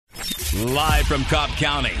Live from Cobb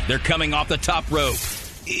County, they're coming off the top rope.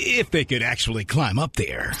 If they could actually climb up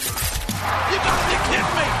there. You got to be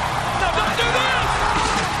kidding me! No, don't do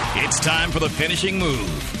this! It's time for the finishing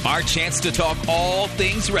move. Our chance to talk all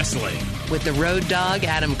things wrestling. With the road dog,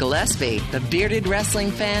 Adam Gillespie, the bearded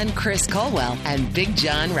wrestling fan, Chris Culwell, and Big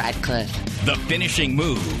John Radcliffe. The finishing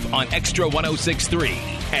move on Extra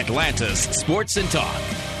 106.3, Atlanta's Sports and Talk.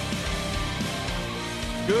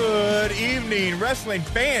 Good evening, wrestling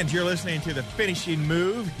fans. You're listening to the finishing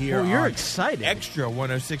move here. Oh, you're on excited. Extra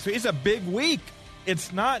 106.3. It's a big week.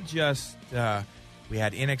 It's not just we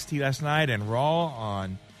had NXT last night and Raw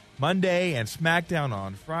on Monday and SmackDown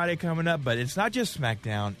on Friday coming up, but it's not just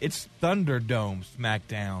SmackDown. It's Thunderdome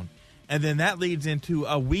SmackDown. And then that leads into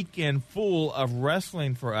a weekend full of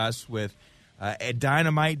wrestling for us with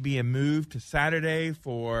Dynamite being moved to Saturday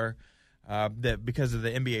for because of the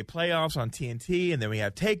NBA playoffs on TNT, and then we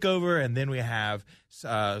have TakeOver, and then we have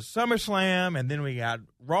SummerSlam, and then we got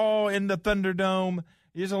Raw in the Thunderdome.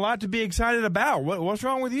 There's a lot to be excited about. What's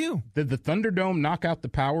wrong with you? Did the Thunderdome knock out the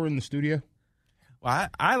power in the studio? Well,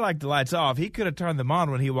 I like the lights off. He could have turned them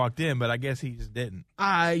on when he walked in, but I guess he just didn't.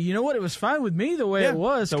 You know what? It was fine with me the way it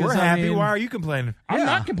was. So we're happy. Why are you complaining? I'm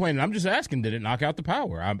not complaining. I'm just asking, did it knock out the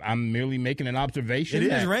power? I'm merely making an observation.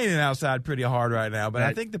 It is raining outside pretty hard right now, but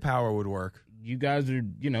I think the power would work. You guys are,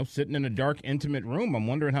 sitting in a dark, intimate room. I'm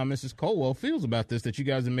wondering how Mrs. Culwell feels about this, that you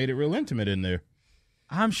guys have made it real intimate in there.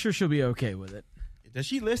 I'm sure she'll be okay with it. Does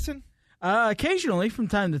she listen? Occasionally, from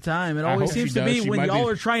time to time. It always seems to be when y'all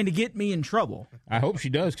are trying to get me in trouble. I hope she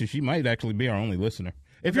does, because she might actually be our only listener.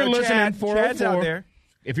 If you're listening, Chad's out there.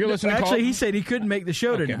 If you're listening, actually, he said he couldn't make the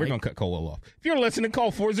show tonight. We're going to cut Colwell off. If you're listening,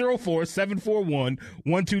 call 404-741-1230.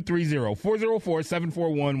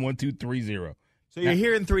 404-741-1230. So you're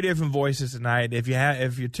hearing three different voices tonight. If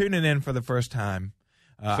you're tuning in for the first time,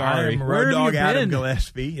 sorry, I'm Road Dog Adam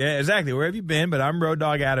Gillespie. Yeah, exactly. Where have you been? But I'm Road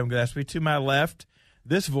Dog Adam Gillespie. To my left,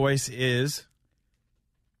 this voice is.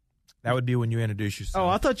 That would be when you introduce yourself. Oh,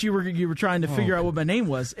 I thought you were trying to figure out what my name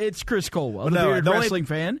was. It's Chris Culwell, the bearded wrestling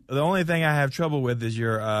fan. The only thing I have trouble with is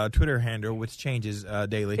your Twitter handle, which changes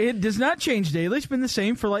daily. It does not change daily. It's been the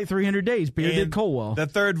same for like 300 days. Bearded Culwell. The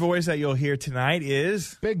third voice that you'll hear tonight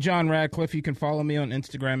is Big John Radcliffe. You can follow me on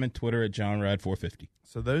Instagram and Twitter at JohnRad450.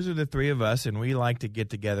 So those are the three of us, and we like to get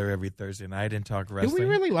together every Thursday night and talk wrestling. Do we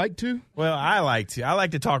really like to? Well, I like to. I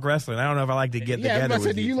like to talk wrestling. I don't know if I like to get together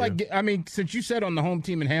with you. Since you said on the Home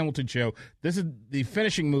Team in Hamilton show, this is the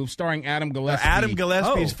finishing move starring Adam Gillespie. Adam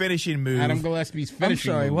Gillespie's finishing move. Adam Gillespie's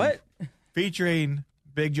finishing move. I'm sorry, what? Featuring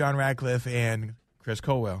Big John Radcliffe and Chris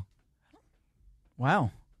Culwell.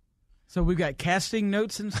 Wow. So we've got casting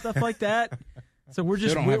notes and stuff like that. So we're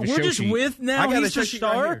just sheet. with now. He's the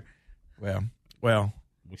star. Right well.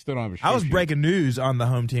 We still don't have a show I was sheet. breaking news on the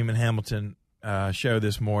Home Team in Hamilton show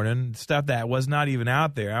this morning, stuff that was not even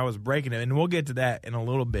out there. I was breaking it, and we'll get to that in a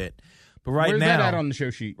little bit. But where's that at on the show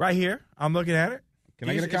sheet? Right here. I'm looking at it. Can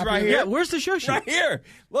I get a copy? Right of here. Yeah, where's the show sheet? Right here.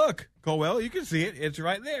 Look, Colwell, you can see it. It's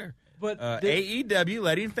right there. But AEW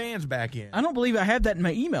letting fans back in. I don't believe I have that in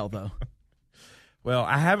my email, though. Well,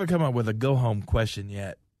 I haven't come up with a go-home question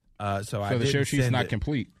yet, so the show sheet's not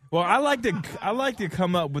complete. Well, I like to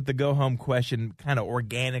come up with the go home question kind of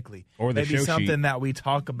organically, or maybe show something sheet that we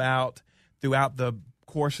talk about throughout the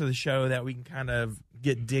course of the show that we can kind of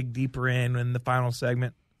dig deeper in the final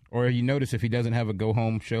segment. Or you notice if he doesn't have a go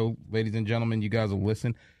home show, ladies and gentlemen, you guys will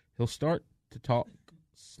listen. He'll start to talk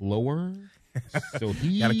slower, so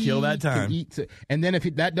he gotta kill that time. And then if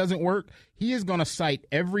that doesn't work, he is going to cite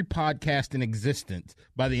every podcast in existence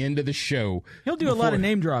by the end of the show. He'll do a lot of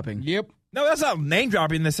name dropping. Yep. No, that's not name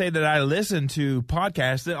dropping to say that I listen to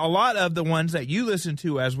podcasts. A lot of the ones that you listen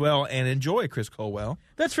to as well and enjoy, Chris Culwell.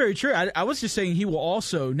 That's very true. I was just saying he will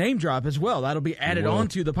also name drop as well. That'll be added on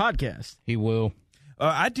to the podcast. He will.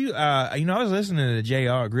 I do. I was listening to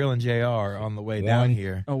JR, Grill and JR on the way down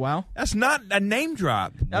here. Oh, wow. That's not a name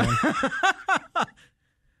drop.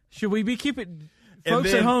 Should we be keeping...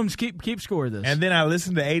 Folks at home, keep score of this. And then I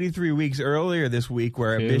listened to 83 Weeks earlier this week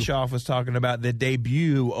where Bischoff was talking about the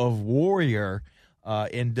debut of Warrior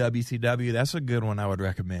in WCW. That's a good one I would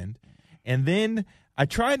recommend. And then I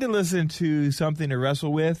tried to listen to Something to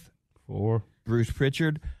Wrestle With for Bruce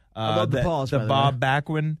Pritchard. The Bob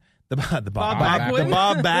Backlund. The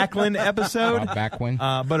Bob Backlund episode. Bob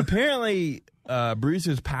Backlund. But apparently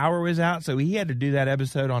Bruce's power was out, so he had to do that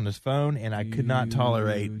episode on his phone, and I could not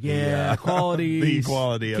tolerate the quality of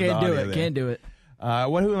the audio. Can't do it.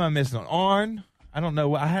 Who am I missing on? Arn. I don't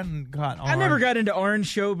know. I hadn't got Arn. I never got into Arn's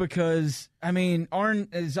show because, I mean, Arn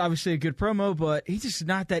is obviously a good promo, but he's just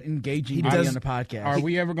not that engaging on the podcast. Are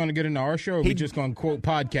we ever going to get into our show, or are we just going to quote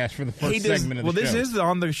podcast for the first segment of the show? Well, this is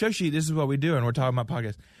on the show sheet. This is what we do, and we're talking about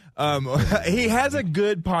podcasts. He has a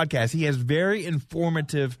good podcast. He has a very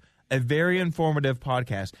informative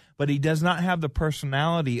podcast, but he does not have the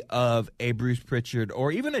personality of a Bruce Pritchard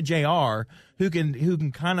or even a JR who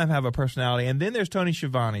can kind of have a personality. And then there's Tony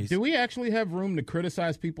Schiavone's. Do we actually have room to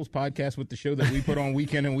criticize people's podcasts with the show that we put on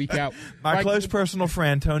week in and week out? My close personal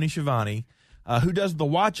friend, Tony Schiavone, who does the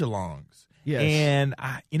watch-alongs. Yes. And,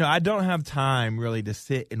 I don't have time really to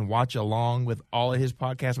sit and watch along with all of his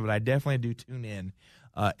podcasts, but I definitely do tune in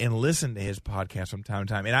and listen to his podcast from time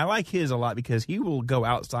to time. And I like his a lot because he will go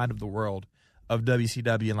outside of the world of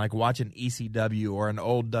WCW and like watch an ECW or an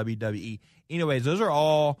old WWE. Anyways, those are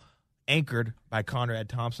all anchored by Conrad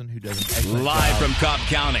Thompson, who does an excellent Live job. from Cobb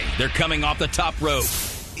County, they're coming off the top rope.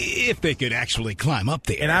 If they could actually climb up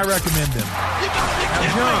there. And I recommend them.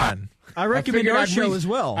 Now, John, I recommend our show as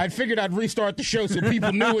well. I figured I'd restart the show so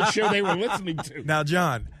people knew what show they were listening to. Now,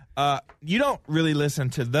 John, you don't really listen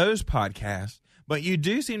to those podcasts, but you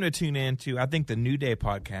do seem to tune in to, I think, the New Day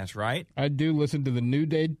podcast, right? I do listen to the New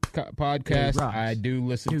Day podcast. I do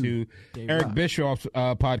listen to Eric Bischoff's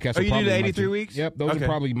podcast. Oh, you do the 83 Weeks? Yep, those are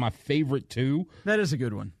probably my favorite two. That is a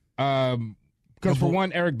good one. Because for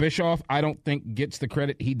one, Eric Bischoff, I don't think gets the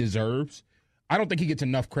credit he deserves. I don't think he gets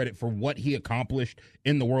enough credit for what he accomplished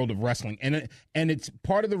in the world of wrestling. And it's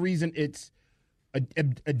part of the reason it's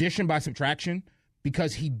addition by subtraction,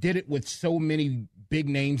 because he did it with so many big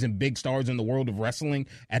names and big stars in the world of wrestling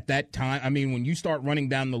at that time. I mean, when you start running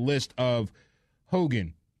down the list of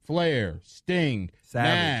Hogan, Flair, Sting, Savage,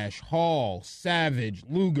 Nash, Hall, Savage,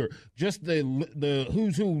 Luger, just the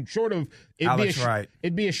who's who, short of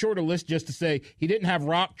it'd be a shorter list just to say he didn't have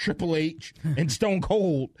Rock, Triple H, and Stone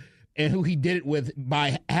Cold, and who he did it with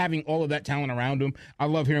by having all of that talent around him. I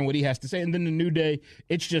love hearing what he has to say. And then the New Day,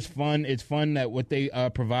 it's just fun. It's fun that what they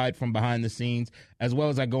provide from behind the scenes, as well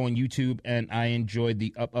as I go on YouTube and I enjoy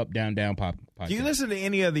the Up, Up, Down, Down podcast. Do you listen to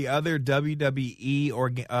any of the other WWE or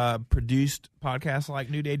produced podcasts like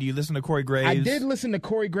New Day? Do you listen to Corey Graves? I did listen to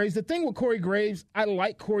Corey Graves. The thing with Corey Graves, I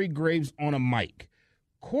like Corey Graves on a mic.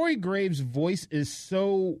 Corey Graves' voice is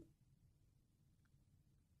so...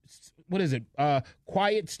 what is it?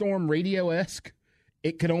 Quiet Storm Radio-esque.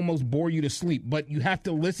 It could almost bore you to sleep, but you have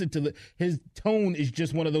to listen to his tone is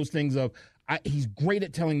just one of those things of he's great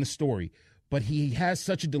at telling the story, but he has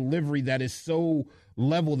such a delivery that is so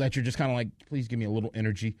level that you're just kind of like, please give me a little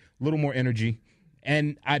more energy,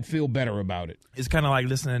 and I'd feel better about it. It's kind of like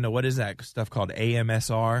listening to, what is that stuff called,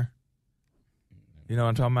 AMSR? You know what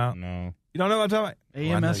I'm talking about? No. You don't know what I'm talking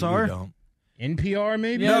about? AMSR? Well, I know you don't. NPR,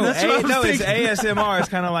 maybe? Yeah, that's what I was it's thinking. ASMR. It's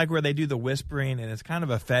kind of like where they do the whispering, and it's kind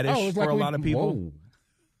of a fetish for a lot of people. Whoa.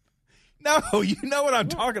 No, you know what I'm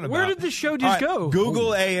talking about. Where did the show just go?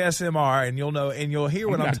 Google ASMR, and you'll know, and you'll hear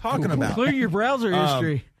what I'm talking about. Clear your browser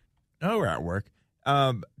history. Oh, we're at work.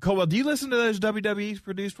 Colwell, do you listen to those WWE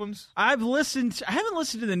produced ones? I haven't listened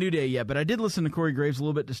to the New Day yet, but I did listen to Corey Graves a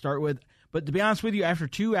little bit to start with. But to be honest with you, after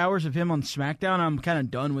 2 hours of him on SmackDown, I'm kind of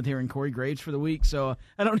done with hearing Corey Graves for the week, so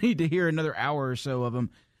I don't need to hear another hour or so of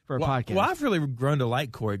him for a podcast. Well, I've really grown to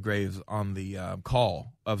like Corey Graves on the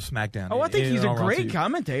call of SmackDown. Oh, I think he's a great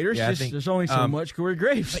commentator. It's just there's only so much Corey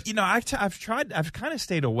Graves. But, I've kind of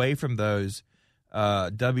stayed away from those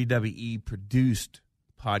WWE produced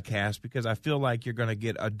podcasts because I feel like you're going to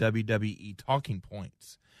get a WWE talking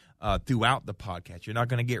points throughout the podcast. You're not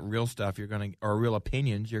going to get real stuff. Or real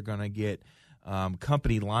opinions. You're going to get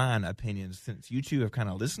company line opinions. Since you two have kind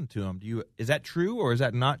of listened to them, is that true or is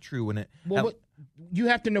that not true? You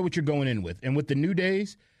have to know what you're going in with. And with the New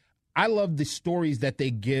Days, I love the stories that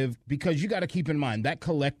they give, because you got to keep in mind that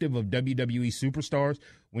collective of WWE superstars.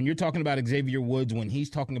 When you're talking about Xavier Woods, when he's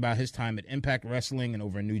talking about his time at Impact Wrestling and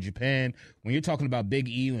over in New Japan, when you're talking about Big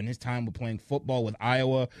E and his time with playing football with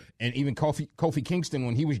Iowa, and even Kofi Kingston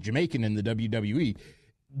when he was Jamaican in the WWE,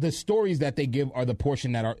 the stories that they give are the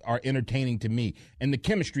portion that are entertaining to me. And the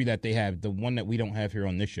chemistry that they have, the one that we don't have here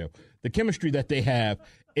on this show, the chemistry that they have,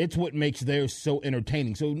 it's what makes theirs so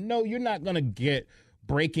entertaining. So, no, you're not going to get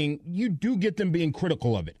breaking. You do get them being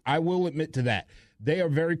critical of it. I will admit to that. They are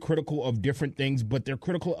very critical of different things, but they're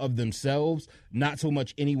critical of themselves, not so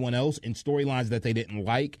much anyone else, in storylines that they didn't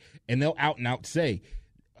like. And they'll out and out say,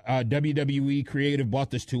 WWE creative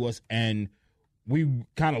bought this to us, and we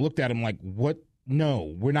kind of looked at them like, what?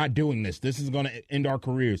 No, we're not doing this. This is going to end our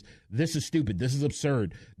careers. This is stupid. This is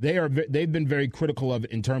absurd. They've been very critical of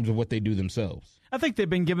it in terms of what they do themselves. I think they've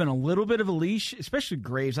been given a little bit of a leash, especially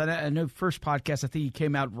Graves. I know first podcast, I think he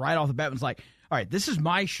came out right off the bat and was like, all right, this is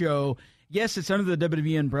my show. Yes, it's under the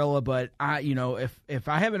WWE umbrella, but if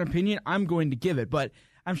I have an opinion, I'm going to give it. But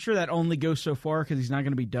I'm sure that only goes so far because he's not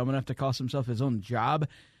going to be dumb enough to cost himself his own job.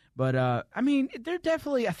 But, they're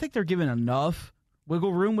definitely – I think they're given enough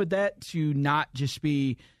wiggle room with that to not just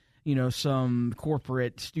be, some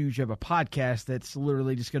corporate stooge of a podcast that's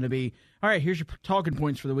literally just going to be, all right, here's your talking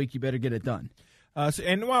points for the week. You better get it done.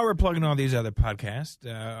 And while we're plugging all these other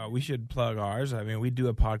podcasts, we should plug ours. I mean, we do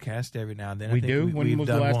a podcast every now and then. We do? When was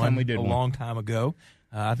the last time we did one? A long time ago.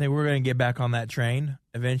 I think we're going to get back on that train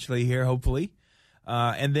eventually here, hopefully.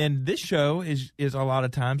 And then this show is a lot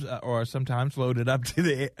of times or sometimes loaded up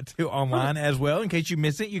to online as well. In case you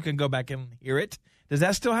miss it, you can go back and hear it. Does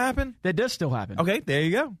that still happen? That does still happen. Okay, there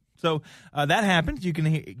you go. So that happens. You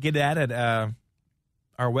can get that at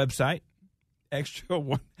our website,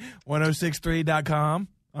 extra1063.com.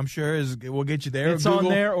 I'm sure we'll get you there. It's Google.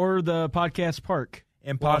 On there or the Podcast Park.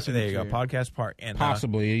 And there you go, Podcast Park. And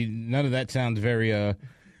possibly. None of that sounds very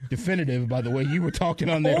definitive by the way you were talking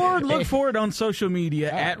on there. Or look for it on social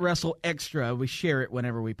media at Wrestle Extra. We share it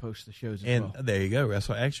whenever we post the shows as well. And there you go,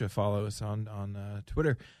 Wrestle Extra. Follow us on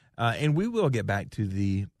Twitter. And we will get back to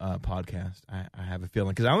the podcast, I have a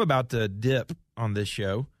feeling, because I'm about to dip on this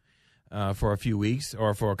show for a few weeks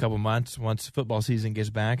or for a couple months once football season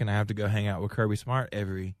gets back, and I have to go hang out with Kirby Smart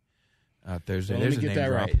every Thursday. So let me get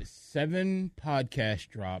that right. 7 podcast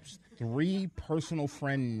drops, 3 personal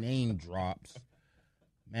friend name drops.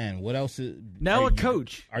 Man, what else? Now a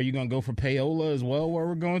coach. Are you going to go for payola as well while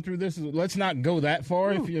we're going through this? Let's not go that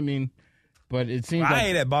far. But it seems I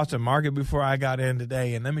ate at Boston Market before I got in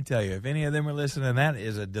today, and let me tell you, if any of them are listening, that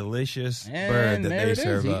is a delicious bird that they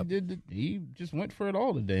serve up. He just went for it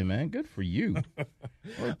all today, man. Good for you.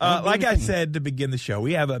 Like I said to begin the show,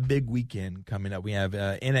 we have a big weekend coming up. We have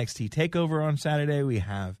NXT TakeOver on Saturday. We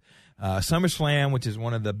have SummerSlam, which is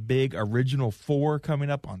one of the big original 4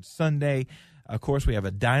 coming up on Sunday. Of course, we have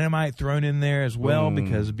a Dynamite thrown in there as well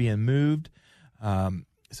because of being moved.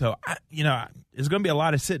 So, there's going to be a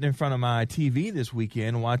lot of sitting in front of my TV this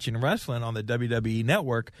weekend watching wrestling on the WWE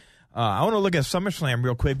Network. I want to look at SummerSlam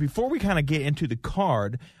real quick. Before we kind of get into the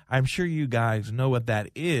card, I'm sure you guys know what that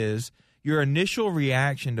is. Your initial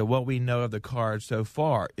reaction to what we know of the card so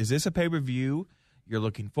far. Is this a pay-per-view you're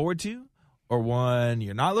looking forward to, or one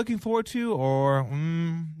you're not looking forward to, or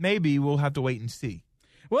maybe we'll have to wait and see?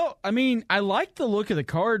 Well, I like the look of the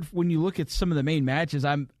card when you look at some of the main matches.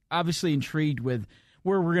 I'm obviously intrigued with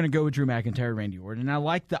where we're going to go with Drew McIntyre and Randy Orton. And I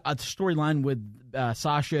like the storyline with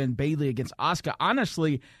Sasha and Bayley against Asuka.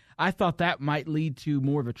 Honestly, I thought that might lead to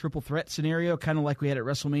more of a triple threat scenario, kind of like we had at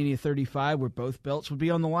WrestleMania 35, where both belts would be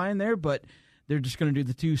on the line there, but they're just going to do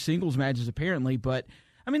the 2 singles matches apparently. But,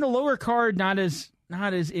 the lower card, not as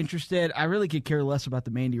interested. I really could care less about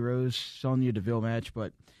the Mandy Rose, Sonya Deville match,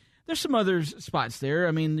 but there's some other spots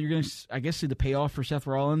there. You're going to, I guess, see the payoff for Seth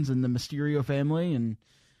Rollins and the Mysterio family, and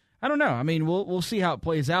I don't know. We'll see how it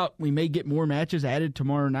plays out. We may get more matches added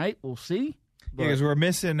tomorrow night. We'll see. Yeah, because we're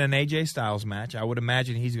missing an AJ Styles match. I would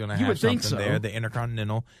imagine he's going to have something there, the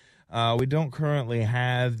Intercontinental. We don't currently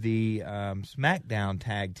have the SmackDown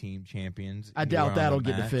Tag Team Champions. I doubt that'll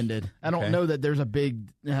get defended. I don't know that there's a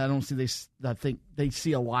big – I don't see I think they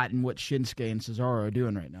see a lot in what Shinsuke and Cesaro are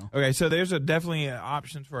doing right now. Okay, so there's definitely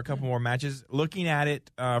options for a couple more matches. Looking at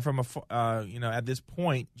it from at this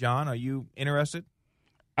point, John, are you interested?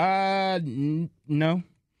 No.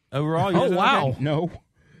 Overall, oh wow, no.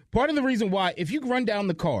 Part of the reason why, if you run down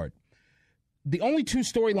the card, the only 2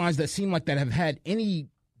 storylines that seem like that have had any,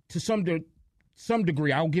 to some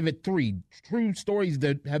degree, I'll give it 3 true stories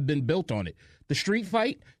that have been built on it: the street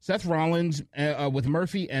fight, Seth Rollins with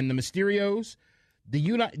Murphy and the Mysterios, the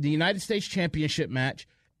United States Championship match,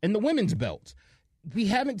 and the women's belts. We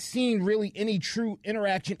haven't seen really any true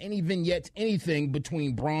interaction, any vignettes, anything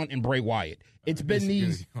between Braun and Bray Wyatt. It's been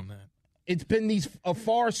these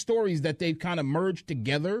afar stories that they've kind of merged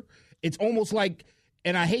together. It's almost like,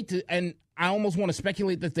 and I almost want to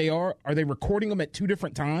speculate that are they recording them at 2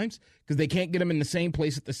 different times because they can't get them in the same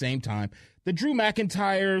place at the same time. The Drew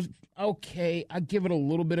McIntyre, okay, I give it a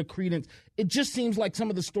little bit of credence. It just seems like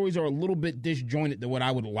some of the stories are a little bit disjointed than what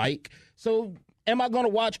I would like. So am I going to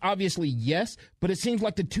watch? Obviously, yes. But it seems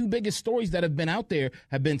like the 2 biggest stories that have been out there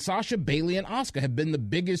have been Sasha, Bayley, and Asuka have been the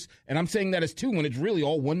biggest. And I'm saying that as 2 when it's really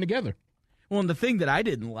all one together. Well, and the thing that I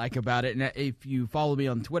didn't like about it, and if you follow me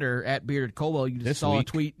on Twitter, at Bearded Culwell, you just saw a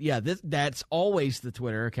tweet. Yeah, that's always the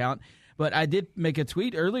Twitter account. But I did make a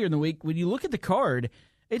tweet earlier in the week. When you look at the card,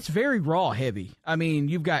 It's very Raw heavy. I mean,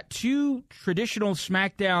 you've got two traditional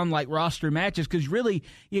SmackDown like roster matches because really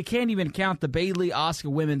you can't even count the Bayley-Asuka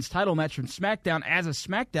women's title match from SmackDown as a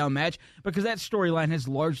SmackDown match because that storyline has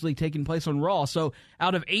largely taken place on Raw. So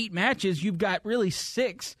out of 8 matches, you've got really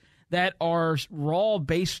 6 that are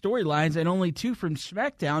Raw-based storylines and only 2 from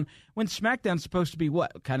SmackDown when SmackDown's supposed to be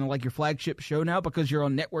what? Kind of like your flagship show now because you're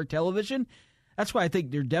on network television? That's why I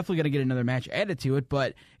think they're definitely going to get another match added to it,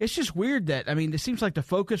 but it's just weird that, I mean, it seems like the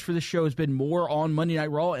focus for this show has been more on Monday Night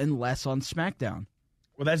Raw and less on SmackDown.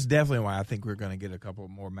 Well, that's definitely why I think we're going to get a couple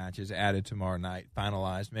more matches added tomorrow night,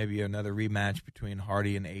 finalized. Maybe another rematch between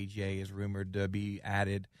Hardy and AJ is rumored to be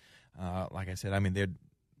added. Like I said, I mean,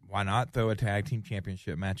 why not throw a tag team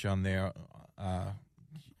championship match on there?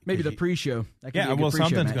 Maybe the pre-show.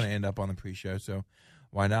 Something's going to end up on the pre-show, so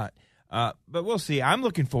why not? But we'll see. I'm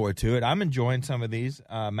looking forward to it. I'm enjoying some of these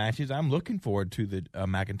matches. I'm looking forward to the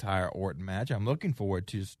McIntyre-Orton match. I'm looking forward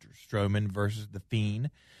to Strowman versus The Fiend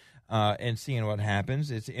and seeing what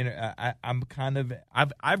happens.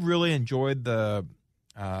 I've really enjoyed the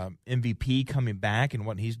MVP coming back and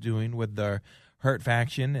what he's doing with the Hurt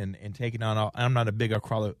faction and taking on. I'm not a big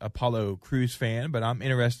Apollo Crews fan, but I'm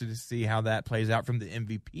interested to see how that plays out from the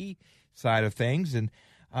MVP side of things. And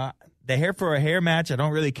the hair for a hair match, I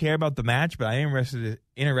don't really care about the match, but I am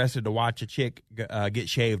interested to watch a chick get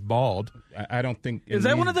shaved bald. I don't think... Is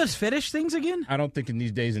that one of those fetish things again? I don't think in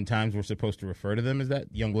these days and times we're supposed to refer to them as that,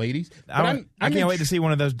 young ladies. I can't wait to see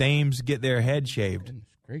one of those dames get their head shaved. Goodness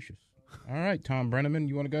gracious. All right, Tom Brenneman,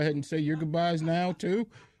 you want to go ahead and say your goodbyes now, too?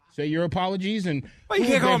 Say your apologies. And well, you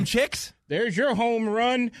can't call them chicks. There's your home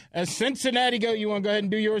run. As Cincinnati go, you want to go ahead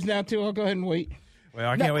and do yours now, too? I'll go ahead and wait. Well,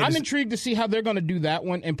 I can't wait. I'm intrigued to see how they're going to do that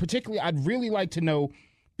one, and particularly, I'd really like to know,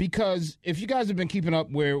 because if you guys have been keeping up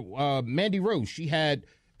where Mandy Rose, she had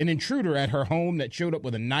an intruder at her home that showed up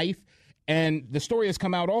with a knife, and the story has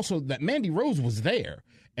come out also that Mandy Rose was there.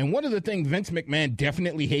 And one of the things Vince McMahon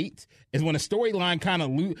definitely hates is when a storyline kind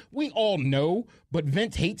of we all know, but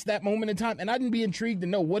Vince hates that moment in time. And I'd be intrigued to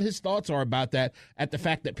know what his thoughts are about that, at the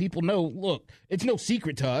fact that people know, look, it's no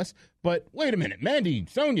secret to us, but wait a minute, Mandy,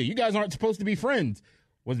 Sonya, you guys aren't supposed to be friends.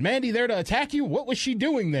 Was Mandy there to attack you? What was she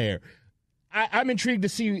doing there? I'm intrigued to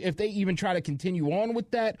see if they even try to continue on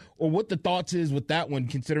with that, or what the thoughts is with that one,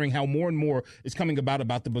 considering how more and more is coming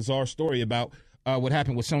about the bizarre story about what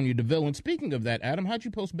happened with Sonya Deville. And speaking of that, Adam, how'd you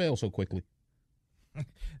post bail so quickly?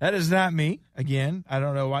 That is not me. Again, I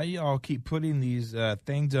don't know why you all keep putting these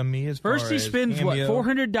things on me. First, he spends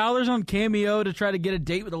 $400 on Cameo to try to get a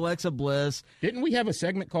date with Alexa Bliss. Didn't we have a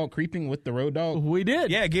segment called "Creeping with the Road Dog"? We did.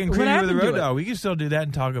 Yeah, getting creepy with the Road Dog. We can still do that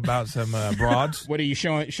and talk about some broads. What are you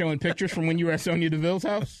showing pictures from when you were at Sonya Deville's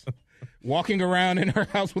house, walking around in her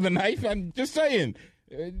house with a knife? I'm just saying.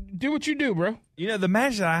 Do what you do, bro. You know, the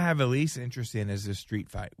match that I have the least interest in is this street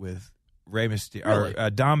fight with Rey Mysterio, or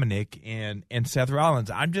Dominic and Seth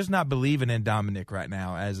Rollins. I'm just not believing in Dominic right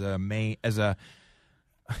now as a main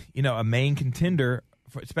contender,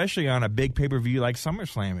 especially on a big pay-per-view like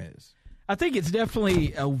SummerSlam is. I think it's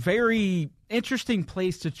definitely a very interesting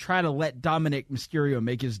place to try to let Dominic Mysterio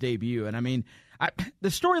make his debut. And I mean, the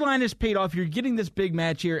storyline is paid off. You're getting this big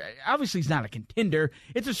match here. Obviously, he's not a contender.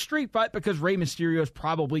 It's a street fight because Rey Mysterio is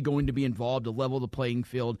probably going to be involved to level the playing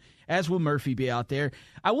field, as will Murphy be out there.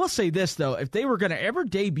 I will say this, though. If they were going to ever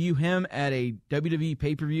debut him at a WWE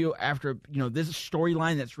pay-per-view after, this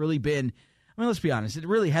storyline that's really been, I mean, let's be honest, it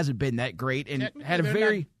really hasn't been that great. And had a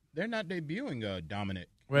very... They're not debuting Dominic.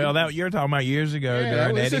 Well, that you're talking about years ago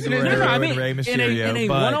during Eddie Guerrero and Rey Mysterio. In a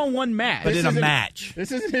one-on-one match. But in a match. This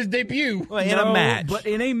isn't his debut. Well, in a match. But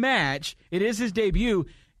in a match, it is his debut.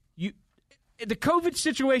 The COVID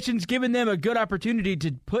situation's given them a good opportunity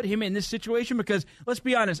to put him in this situation because, let's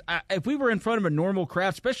be honest, if we were in front of a normal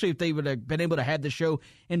crowd, especially if they would have been able to have the show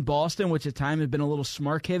in Boston, which at time had been a little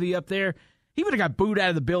smart-heavy up there, he would have got booed out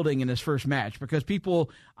of the building in his first match because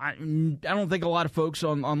people, I don't think a lot of folks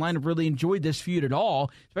online have really enjoyed this feud at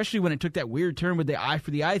all, especially when it took that weird turn with the eye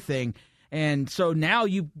for the eye thing. And so now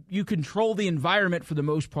you control the environment for the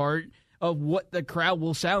most part of what the crowd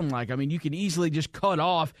will sound like. I mean, you can easily just cut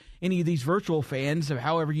off any of these virtual fans of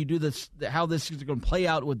however you do this, how this is going to play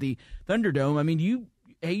out with the Thunderdome. I mean, you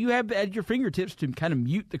have at your fingertips to kind of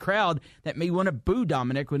mute the crowd that may want to boo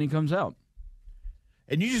Dominic when he comes out.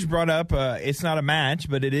 And you just brought up it's not a match,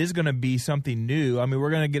 but it is going to be something new. I mean, we're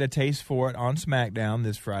going to get a taste for it on SmackDown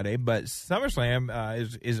this Friday, but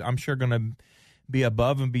SummerSlam is I'm sure going to be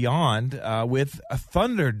above and beyond with a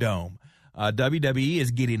Thunderdome. WWE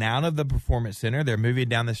is getting out of the Performance Center. They're moving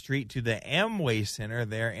down the street to the Amway Center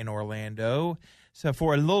there in Orlando. So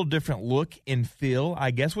for a little different look and feel,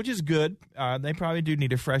 I guess, which is good. They probably do need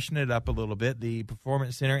to freshen it up a little bit. The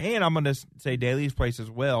Performance Center, and I'm going to say Daly's Place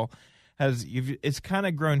as well, it's kind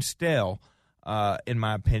of grown stale, in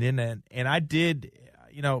my opinion. And I did,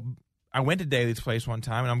 I went to Daly's Place one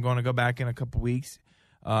time, and I'm going to go back in a couple weeks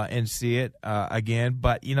and see it again.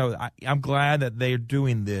 But, I'm glad that they're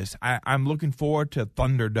doing this. I'm looking forward to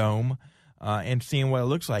Thunderdome. And seeing what it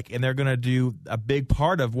looks like. And they're going to do a big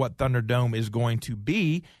part of what Thunderdome is going to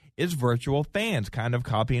be is virtual fans, kind of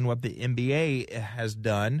copying what the NBA has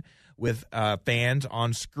done with fans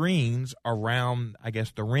on screens around, I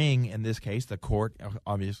guess, the ring, in this case, the court,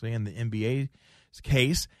 obviously, in the NBA's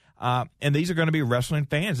case. And these are going to be wrestling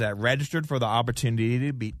fans that registered for the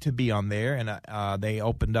opportunity to be on there. And they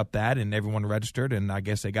opened up that, and everyone registered, and I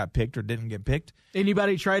guess they got picked or didn't get picked.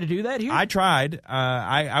 Anybody try to do that here? I tried.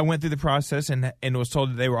 I went through the process and was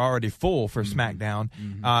told that they were already full for SmackDown.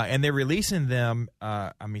 Mm-hmm. And they're releasing them,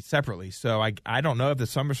 separately. So I don't know if the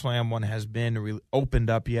SummerSlam one has been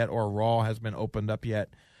opened up yet or Raw has been opened up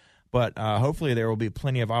yet. But hopefully there will be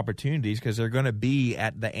plenty of opportunities because they're going to be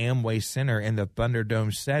at the Amway Center in the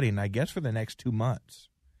Thunderdome setting, I guess, for the next 2 months.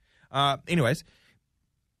 Anyways,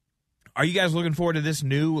 are you guys looking forward to this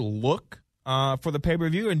new look for the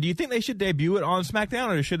pay-per-view? And do you think they should debut it on SmackDown,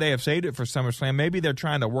 or should they have saved it for SummerSlam? Maybe they're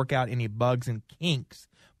trying to work out any bugs and kinks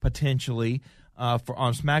potentially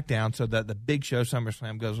on SmackDown so that the big show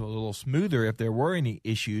SummerSlam goes a little smoother if there were any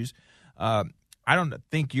issues. I don't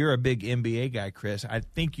think you're a big NBA guy, Chris. I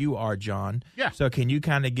think you are, John. Yeah. So can you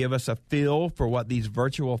kind of give us a feel for what these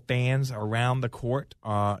virtual fans around the court,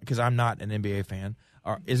 because I'm not an NBA fan,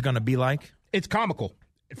 is going to be like? It's comical.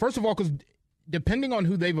 First of all, because depending on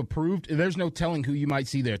who they've approved, there's no telling who you might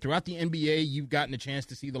see there. Throughout the NBA, you've gotten a chance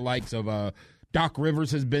to see the likes of Doc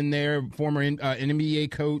Rivers has been there, former NBA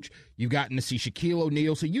coach. You've gotten to see Shaquille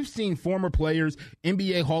O'Neal. So you've seen former players,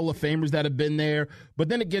 NBA Hall of Famers that have been there. But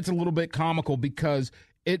then it gets a little bit comical because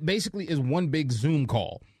it basically is one big Zoom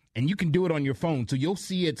call. And you can do it on your phone. So you'll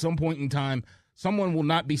see at some point in time, someone will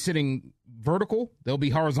not be sitting vertical. They'll be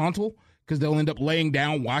horizontal because they'll end up laying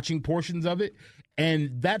down watching portions of it.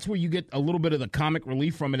 And that's where you get a little bit of the comic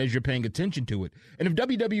relief from it as you're paying attention to it. And if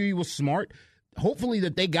WWE was smart, hopefully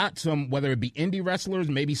that they got some, whether it be indie wrestlers,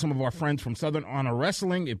 maybe some of our friends from Southern Honor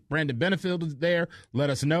Wrestling. If Brandon Benefield is there, let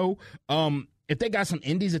us know. If they got some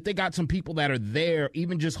indies, if they got some people that are there,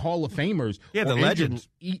 even just Hall of Famers. Yeah, the legends.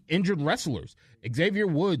 Injured wrestlers. Xavier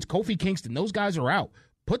Woods, Kofi Kingston, those guys are out.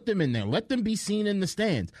 Put them in there. Let them be seen in the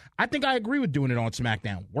stands. I think I agree with doing it on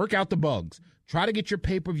SmackDown. Work out the bugs. Try to get your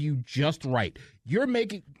pay-per-view just right. You're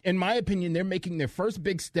making, in my opinion, they're making their first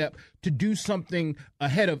big step to do something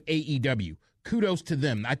ahead of AEW. Kudos to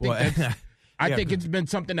them. I think I think it's been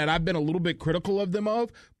something that I've been a little bit critical of them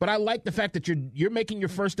of, but I like the fact that you're making your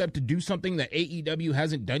first step to do something that AEW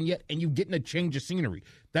hasn't done yet, and you're getting a change of scenery.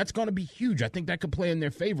 That's going to be huge. I think that could play in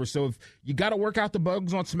their favor. So if you got to work out the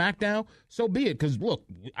bugs on SmackDown, so be it. Because, look,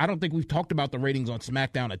 I don't think we've talked about the ratings on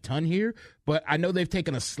SmackDown a ton here, but I know they've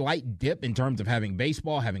taken a slight dip in terms of having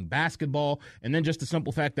baseball, having basketball, and then just the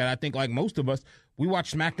simple fact that I think, like most of us, we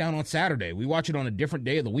watch SmackDown on Saturday. We watch it on a different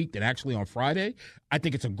day of the week than actually on Friday. I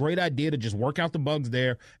think it's a great idea to just work out the bugs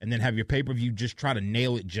there and then have your pay-per-view just try to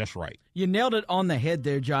nail it just right. You nailed it on the head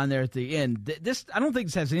there, John, there at the end. This, I don't think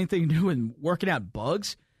this has anything to do with working out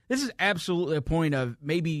bugs. This is absolutely a point of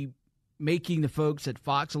maybe making the folks at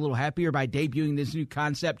Fox a little happier by debuting this new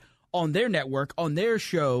concept on their network, on their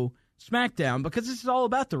show, SmackDown, because this is all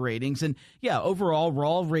about the ratings. And, yeah, overall,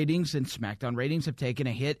 Raw ratings and SmackDown ratings have taken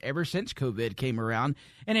a hit ever since COVID came around.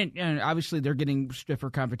 And obviously they're getting stiffer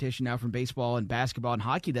competition now from baseball and basketball and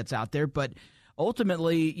hockey that's out there. But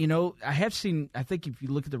ultimately, I have seen, I think if you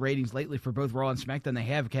look at the ratings lately for both Raw and SmackDown, they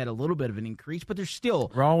have had a little bit of an increase, but there's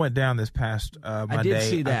still. Raw went down this past Monday. I did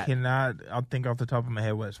see that. I'll think off the top of my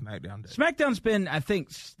head what SmackDown did. SmackDown's been, I think,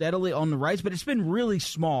 steadily on the rise, but it's been really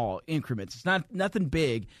small increments. It's nothing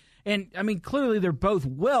big. And, I mean, clearly they're both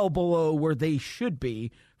well below where they should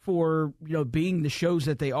be for, being the shows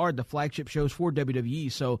that they are, the flagship shows for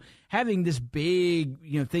WWE. So having this big,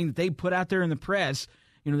 thing that they put out there in the press,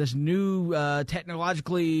 this new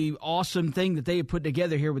technologically awesome thing that they have put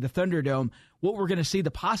together here with the Thunderdome, what we're going to see,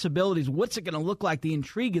 the possibilities, what's it going to look like, the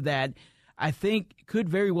intrigue of that, I think could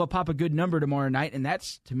very well pop a good number tomorrow night, and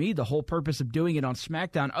that's, to me, the whole purpose of doing it on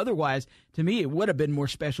SmackDown. Otherwise, to me, it would have been more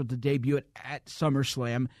special to debut it at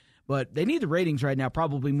SummerSlam, but they need the ratings right now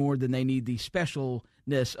probably more than they need the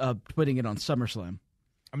specialness of putting it on SummerSlam.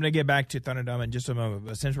 I'm going to get back to Thunderdome in just a moment,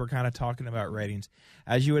 but since we're kind of talking about ratings,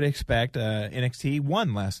 as you would expect, NXT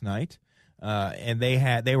won last night, and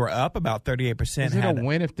they were up about 38%. Is it a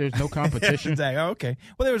win if there's no competition? Okay.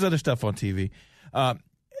 Well, there was other stuff on TV.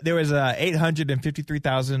 There was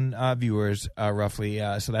 853,000 viewers, roughly,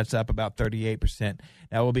 so that's up about 38%.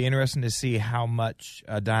 Now, it will be interesting to see how much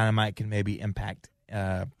Dynamite can maybe impact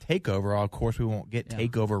TakeOver. Of course, we won't get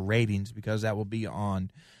TakeOver ratings because that will be on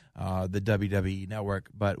the WWE Network,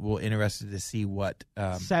 but we're interested to see what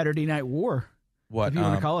Saturday Night War. What, if you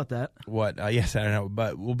want to call it that. Yes, I don't know,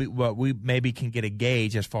 but we maybe can get a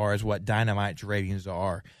gauge as far as what Dynamite's ratings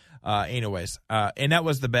are. And that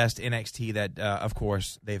was the best NXT that, of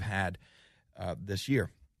course, they've had this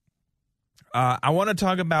year. I want to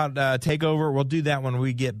talk about TakeOver. We'll do that when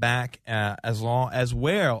we get back, as well as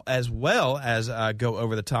go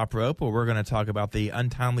over the top rope, where we're going to talk about the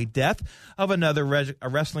untimely death of another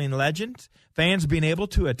wrestling legend, fans being able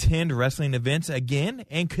to attend wrestling events again,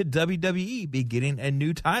 and could WWE be getting a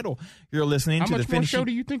new title? You're listening to the finishing. How much more show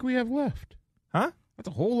do you think we have left? Huh? That's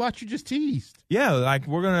a whole lot you just teased. Yeah, like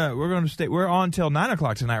we're gonna stay. We're on till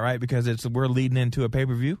 9:00 tonight, right? Because we're leading into a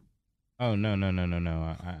pay-per-view. Oh, no.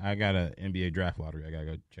 I got an NBA draft lottery I got to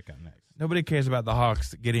go check out next. Nobody cares about the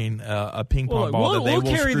Hawks getting a ping pong ball that they will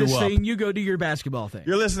carry screw this up. thing. You go do your basketball thing.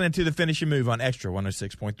 You're listening to The Finishing Move on Extra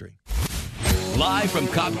 106.3. Live from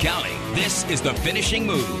Cobb County, this is The Finishing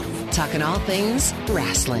Move Talking all things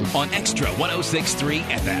wrestling. on Extra 106.3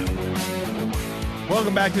 FM.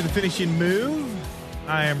 Welcome back to The Finishing Move.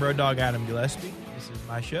 I am Road Dogg Adam Gillespie. This is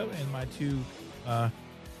my show, and my two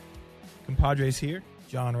compadres here,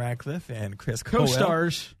 John Radcliffe and Chris Culwell.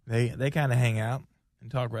 Co-stars. They kind of hang out and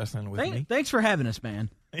talk wrestling with me. Thanks for having us, man.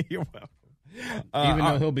 You're welcome. Even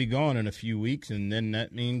though he'll be gone in a few weeks, and then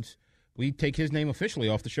that means we take his name officially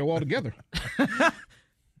off the show altogether.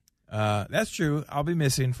 That's true. I'll be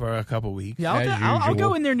missing for a couple weeks. Yeah, I'll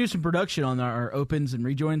go in there and do some production on our opens and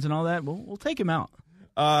rejoins and all that. We'll take him out.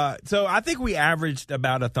 So I think we averaged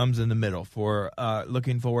about a thumbs in the middle for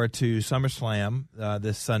looking forward to SummerSlam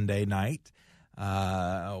this Sunday night.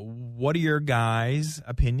 What are your guys'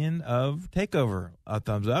 opinion of TakeOver? A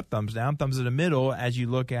thumbs up, thumbs down, thumbs in the middle as you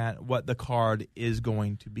look at what the card is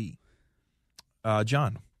going to be.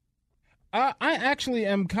 John? I actually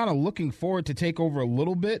am kind of looking forward to TakeOver a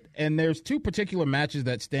little bit, and there's two particular matches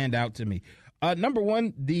that stand out to me. Number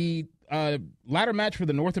one, the ladder match for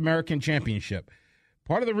the North American Championship.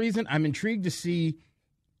 Part of the reason I'm intrigued to see,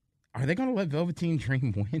 are they going to let Velveteen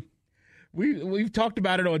Dream win? We've talked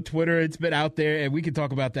about it on Twitter. It's been out there, and we can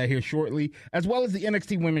talk about that here shortly, as well as the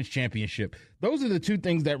NXT Women's Championship. Those are the two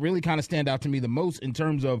things that really kind of stand out to me the most in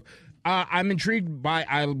terms of I'm intrigued by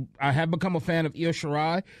I have become a fan of Io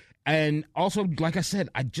Shirai. And also, like I said,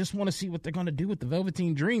 I just want to see what they're going to do with the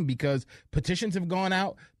Velveteen Dream because petitions have gone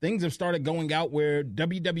out. Things have started going out where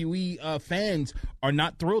WWE fans are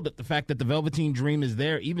not thrilled at the fact that the Velveteen Dream is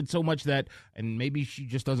there, even so much that, and maybe she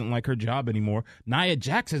just doesn't like her job anymore, Nia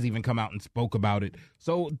Jax has even come out and spoke about it.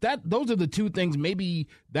 So those are the two things. Maybe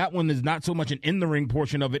that one is not so much an in-the-ring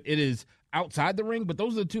portion of it. It is outside the ring, but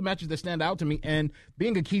those are the two matches that stand out to me. And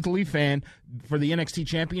being a Keith Lee fan for the NXT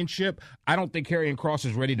Championship, I don't think Karrion Kross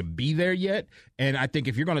is ready to be there yet. And I think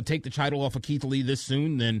if you're going to take the title off of Keith Lee this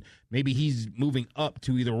soon, then maybe he's moving up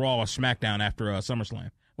to either Raw or SmackDown after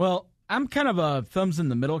SummerSlam. Well, I'm kind of a thumbs in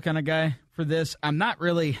the middle kind of guy for this. I'm not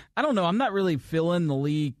really feeling the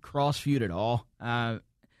Lee Kross feud at all. I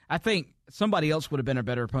think somebody else would have been a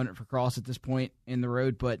better opponent for Kross at this point in the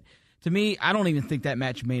road, but to me, I don't even think that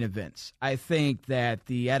match main events. I think that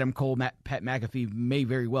the Adam Cole, Pat McAfee may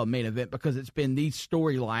very well main event because it's been the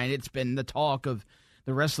storyline. It's been the talk of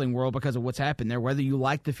the wrestling world because of what's happened there. Whether you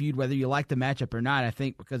like the feud, whether you like the matchup or not, I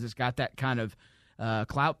think because it's got that kind of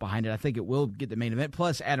clout behind it, I think it will get the main event.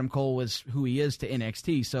 Plus, Adam Cole was who he is to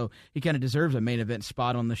NXT, so he kind of deserves a main event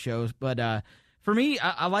spot on the shows. But for me,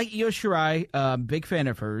 I like Io Shirai, big fan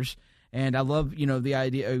of hers. And I love, the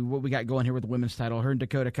idea of what we got going here with the women's title. Her and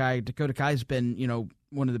Dakota Kai. Dakota Kai's been,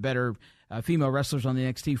 one of the better female wrestlers on the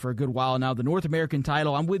NXT for a good while now. The North American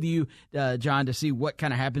title, I'm with you, John, to see what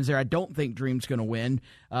kind of happens there. I don't think Dream's going to win.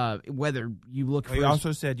 Whether you look for... You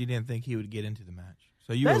also said you didn't think he would get into the match.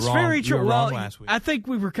 So you That's were wrong. very true. You were wrong last week. I think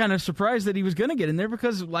we were kind of surprised that he was going to get in there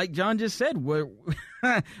because, like John just said, would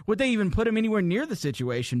they even put him anywhere near the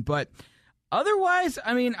situation? But... otherwise,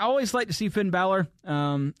 I always like to see Finn Balor.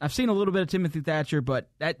 I've seen a little bit of Timothy Thatcher, but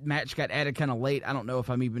that match got added kind of late. I don't know if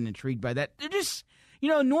I'm even intrigued by that. They're just,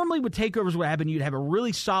 normally with takeovers, what happened, you'd have a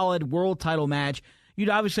really solid world title match. You'd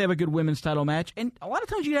obviously have a good women's title match. And a lot of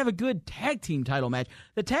times you'd have a good tag team title match.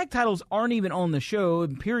 The tag titles aren't even on the show.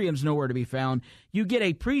 Imperium's nowhere to be found. You get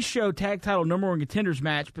a pre-show tag title number one contenders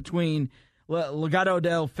match between Legado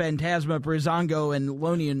del Fantasma, Breezango,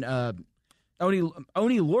 and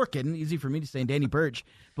Oni Lorcan, easy for me to say, and Danny Burch.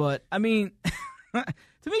 But,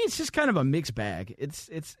 To me, it's just kind of a mixed bag.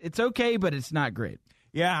 It's okay, but it's not great.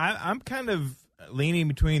 Yeah, I'm kind of leaning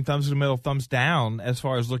between thumbs in the middle, thumbs down as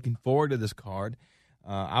far as looking forward to this card.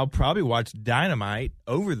 I'll probably watch Dynamite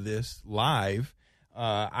over this live.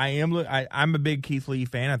 I'm a big Keith Lee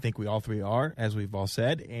fan. I think we all three are, as we've all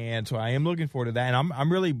said, and so I am looking forward to that. And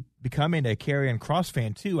I'm really becoming a Karrion Kross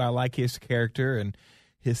fan too. I like his character and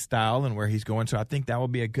his style and where he's going. So I think that will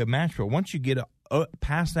be a good match. But once you get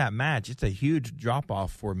past that match, it's a huge drop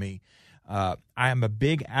off for me. I am a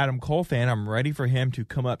big Adam Cole fan. I'm ready for him to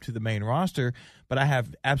come up to the main roster, but I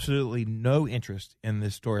have absolutely no interest in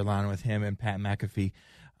this storyline with him and Pat McAfee.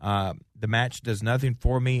 The match does nothing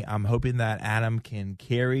for me. I'm hoping that Adam can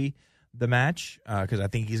carry the match because I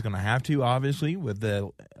think he's going to have to, obviously, with the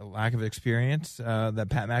lack of experience that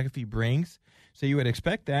Pat McAfee brings. So you would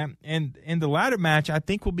expect that. And in the latter match, I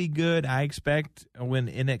think will be good. I expect when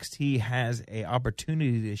NXT has an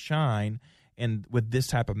opportunity to shine, and with this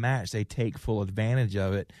type of match, they take full advantage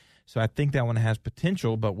of it. So I think that one has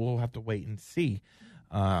potential, but we'll have to wait and see.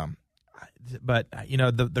 But,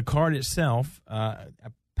 the card itself,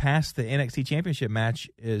 past the NXT Championship match,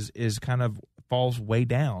 is kind of falls way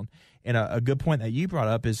down. And a good point that you brought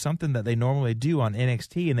up is something that they normally do on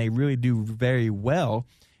NXT, and they really do very well,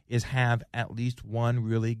 is have at least one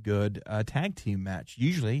really good tag team match.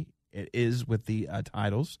 Usually it is with the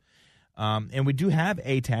titles. And we do have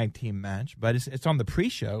a tag team match, but it's on the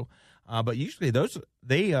pre-show. But usually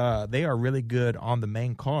they are really good on the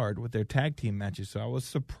main card with their tag team matches. So I was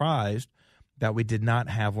surprised that we did not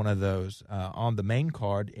have one of those on the main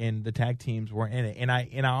card, and the tag teams weren't in it. And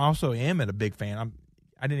I also am a big fan.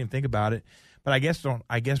 I didn't even think about it, but I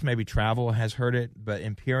guess maybe travel has hurt it. But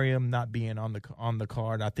Imperium not being on the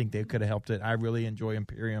card, I think they could have helped it. I really enjoy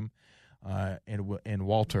Imperium and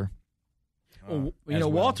Walter.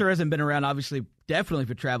 Walter hasn't been around, obviously, definitely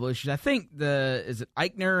for travel issues. I think is it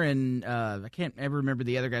Eichner and I can't ever remember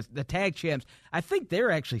the other guys, the tag champs. I think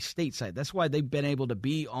they're actually stateside. That's why they've been able to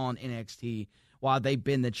be on NXT while they've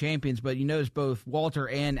been the champions. But you notice both Walter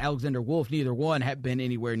and Alexander Wolf, neither one have been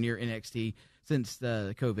anywhere near NXT since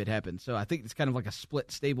the COVID happened. So I think it's kind of like a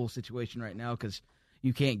split stable situation right now because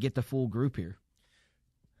you can't get the full group here.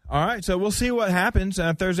 All right, so we'll see what happens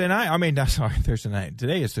Thursday night. Thursday night.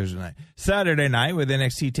 Today is Thursday night. Saturday night with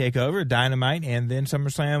NXT TakeOver, Dynamite, and then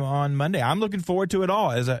SummerSlam on Monday. I'm looking forward to it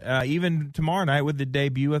all, as even tomorrow night with the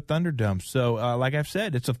debut of Thunderdome. So, like I've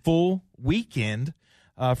said, it's a full weekend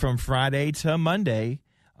from Friday to Monday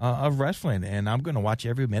of wrestling, and I'm going to watch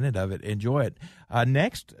every minute of it, enjoy it.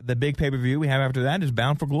 Next, the big pay-per-view we have after that is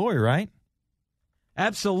Bound for Glory, right?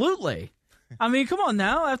 Absolutely. I mean, come on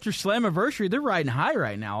now. After Slammiversary, they're riding high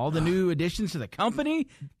right now. All the new additions to the company.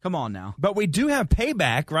 Come on now. But we do have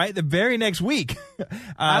Payback, right, the very next week.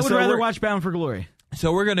 I would rather watch Bound for Glory.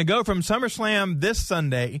 So we're going to go from SummerSlam this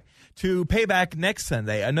Sunday to Payback next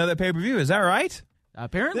Sunday. Another pay-per-view. Is that right?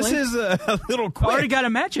 Apparently. This is a little quick. Already got a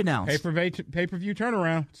match announced. Pay-per-view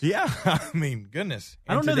turnaround. Yeah. I mean, goodness.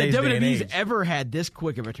 I don't know that WWE's ever had this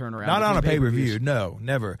quick of a turnaround. Not on a pay-per-view. No,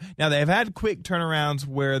 never. Now, they've had quick turnarounds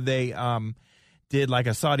where they did like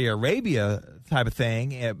a Saudi Arabia type of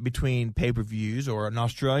thing between pay-per-views, or an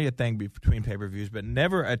Australia thing between pay-per-views, but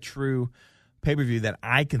never a true pay-per-view that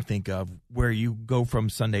I can think of where you go from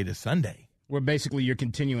Sunday to Sunday. Where basically you're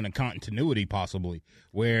continuing a continuity, possibly.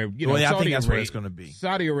 Where, I think that's what it's going to be.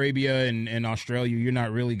 Saudi Arabia and Australia, you're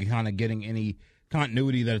not really kind of getting any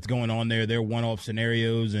continuity that's going on there. They're one-off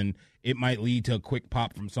scenarios, and it might lead to a quick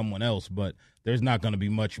pop from someone else, but there's not going to be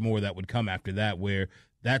much more that would come after that, where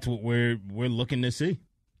that's what we're looking to see.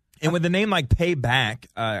 And with a name like Payback,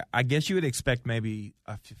 I guess you would expect maybe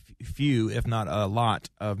a few, if not a lot,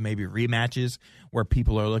 of maybe rematches where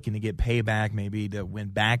people are looking to get payback, maybe to win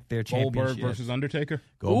back their championship. Goldberg versus Undertaker?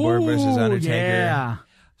 Goldberg versus Undertaker. Yeah.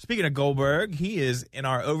 Speaking of Goldberg, he is in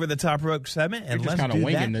our Over the Top Rope segment, and You're just let's kind of do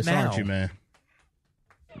winging that this, now. aren't you, man?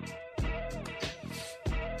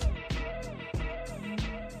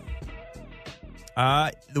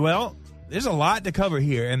 Well, there's a lot to cover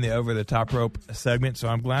here in the Over the Top Rope segment, so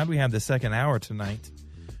I'm glad we have the second hour tonight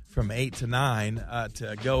from 8 to 9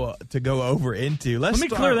 to go over into. Let me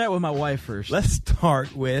clear that with my wife first. Let's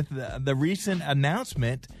start with the recent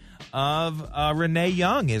announcement of Renee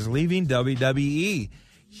Young is leaving WWE.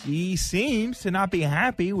 She seems to not be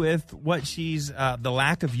happy with what she's the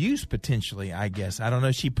lack of use, potentially, I guess. I don't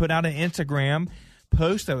know. She put out an Instagram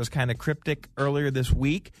post that was kind of cryptic earlier this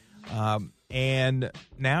week. And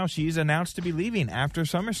now she's announced to be leaving after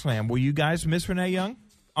SummerSlam. Will you guys miss Renee Young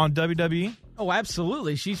on WWE? Oh,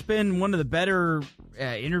 absolutely. She's been one of the better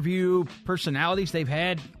interview personalities they've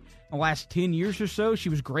had the last 10 years or so. She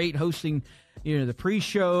was great hosting, the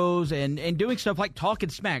pre-shows and doing stuff like Talking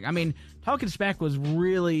Smack. I mean, Talking Smack was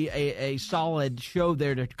really a solid show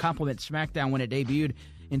there to complement SmackDown when it debuted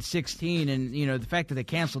in 2016, and the fact that they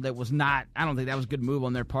canceled it was not. I don't think that was a good move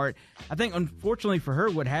on their part. I think, unfortunately for her,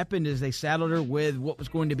 what happened is they saddled her with what was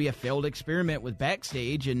going to be a failed experiment with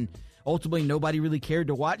Backstage, and ultimately nobody really cared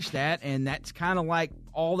to watch that, and that's kind of like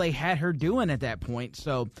all they had her doing at that point.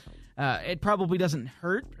 So it probably doesn't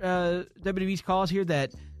hurt WWE's cause here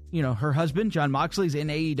that her husband Jon Moxley's in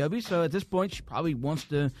AEW. So at this point, she probably wants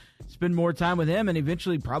to spend more time with him and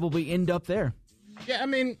eventually probably end up there. Yeah, I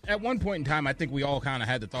mean, at one point in time, I think we all kind of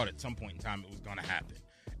had the thought at some point in time it was going to happen.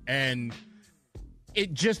 And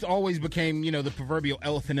it just always became, the proverbial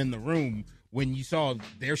elephant in the room when you saw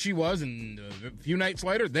there she was, and a few nights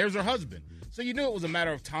later, there's her husband. So you knew it was a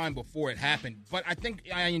matter of time before it happened. But I think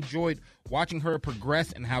I enjoyed watching her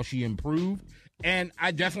progress and how she improved. And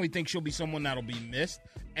I definitely think she'll be someone that'll be missed.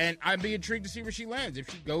 And I'd be intrigued to see where she lands. If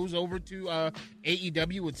she goes over to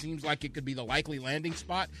AEW, it seems like it could be the likely landing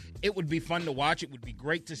spot. It would be fun to watch. It would be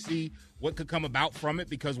great to see what could come about from it,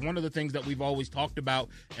 because one of the things that we've always talked about,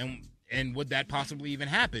 and would that possibly even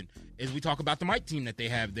happen, is we talk about the mic team that they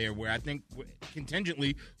have there, where I think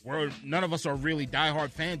contingently, where none of us are really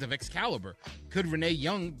diehard fans of Excalibur. Could Renee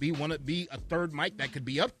Young be a third mic that could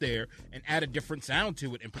be up there and add a different sound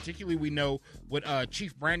to it? And particularly, we know what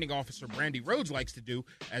Chief Branding Officer Brandy Rhodes likes to do,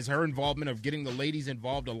 as her involvement of getting the ladies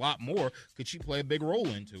involved a lot more. Could she play a big role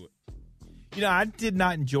into it? I did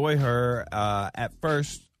not enjoy her at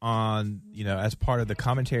first on, as part of the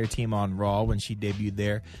commentary team on Raw when she debuted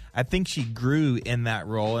there. I think she grew in that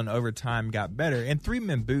role and over time got better. And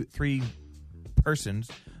three persons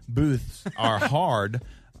booths are hard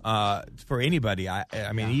for anybody. I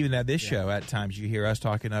mean, even at this show, at times you hear us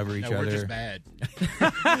talking over each other. We're just bad.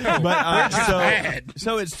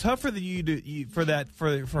 So it's tough for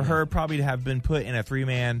for her probably to have been put in a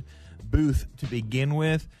 3-man booth to begin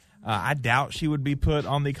with. I doubt she would be put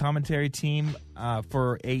on the commentary team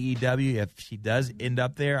for AEW if she does end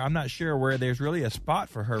up there. I'm not sure where there's really a spot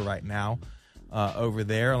for her right now over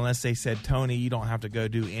there, unless they said, Tony, you don't have to go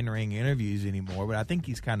do in-ring interviews anymore. But I think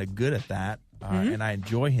he's kind of good at that, and I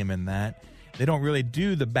enjoy him in that. They don't really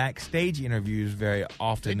do the backstage interviews very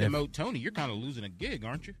often. They demote Tony. You're kind of losing a gig,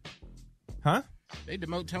 aren't you? Huh? They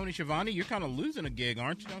demote Tony Schiavone. You're kind of losing a gig,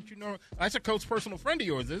 aren't you? Don't you know? That's a close personal friend of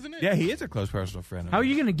yours, isn't it? Yeah, he is a close personal friend of How mine. are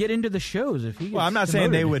you going to get into the shows if he gets I'm not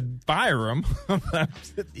saying they would fire him. I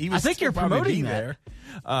think you're promoting that.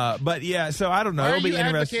 But, yeah, so I don't know. Why are It'll be you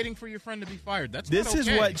interesting. advocating for your friend to be fired? That's This not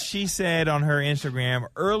okay. is what she said on her Instagram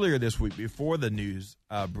earlier this week before the news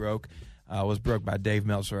broke. Was broke by Dave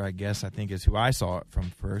Meltzer, I guess, I think is who I saw it from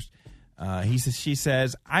first. She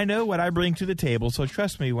says, I know what I bring to the table, so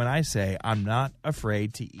trust me when I say I'm not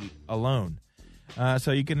afraid to eat alone.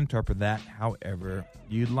 So you can interpret that however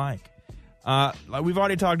you'd like. We've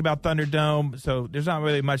already talked about Thunderdome, so there's not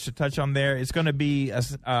really much to touch on there. It's going to be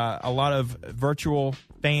a lot of virtual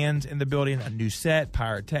fans in the building, a new set,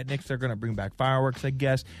 pyrotechnics. They're going to bring back fireworks, I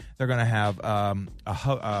guess. They're going to have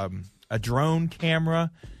a drone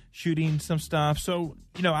camera shooting some stuff. So,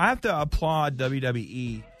 I have to applaud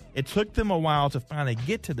WWE. It took them a while to finally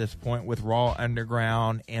get to this point with Raw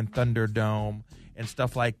Underground and Thunderdome and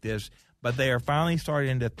stuff like this, but they are finally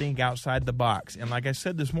starting to think outside the box. And like I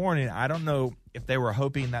said this morning, I don't know if they were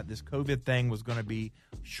hoping that this COVID thing was going to be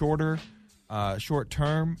short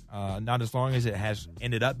term, not as long as it has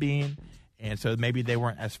ended up being. And so maybe they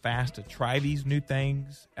weren't as fast to try these new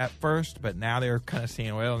things at first, but now they're kind of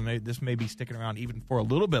saying, well, this may be sticking around even for a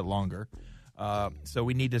little bit longer. So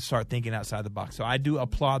we need to start thinking outside the box. So I do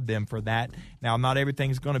applaud them for that. Now, not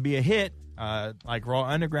everything's going to be a hit. Like Raw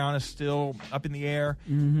Underground is still up in the air.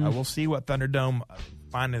 We'll see what Thunderdome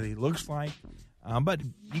finally looks like. But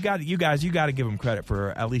you got to give them credit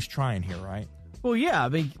for at least trying here, right? Well, yeah. I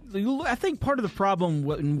mean, I think part of the problem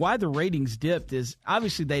and why the ratings dipped is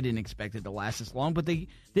obviously they didn't expect it to last this long, but they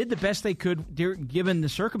did the best they could given the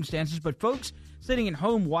circumstances. But folks sitting at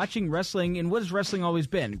home watching wrestling, and what has wrestling always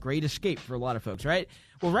been? Great escape for a lot of folks, right?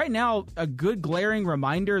 Well, right now, a good glaring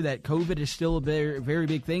reminder that COVID is still a very, very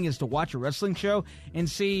big thing is to watch a wrestling show and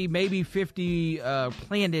see maybe 50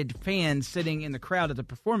 planted fans sitting in the crowd at the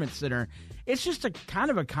Performance Center. It's just a kind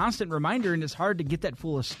of a constant reminder, and it's hard to get that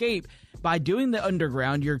full escape. By doing the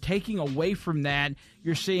Underground, you're taking away from that.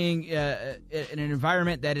 You're seeing an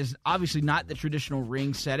environment that is obviously not the traditional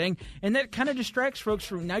ring setting, and that kind of distracts folks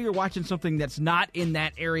from now you're watching something that's not in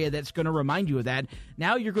that area that's going to remind you of that.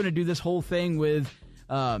 Now you're going to do this whole thing with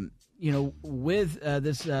with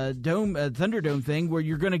this Thunderdome thing, where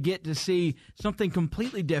you're going to get to see something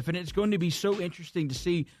completely different. It's going to be so interesting to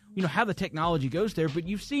see, how the technology goes there. But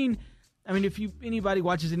you've seen, if anybody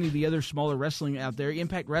watches any of the other smaller wrestling out there,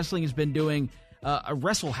 Impact Wrestling has been doing a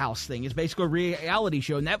Wrestle House thing. It's basically a reality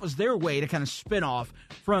show, and that was their way to kind of spin off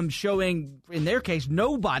from showing, in their case,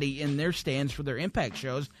 nobody in their stands for their Impact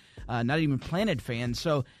shows. Not even Planet fans.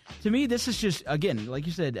 So, to me, this is just, again, like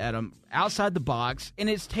you said, Adam, outside the box, and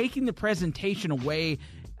it's taking the presentation away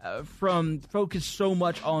from focus so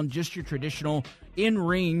much on just your traditional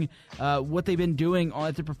in-ring, what they've been doing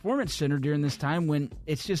at the Performance Center during this time, when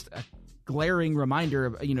it's just a glaring reminder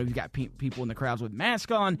of, you've got people in the crowds with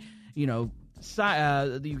masks on, you've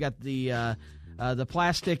got the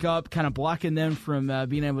plastic up, kind of blocking them from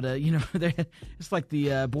being able to, it's like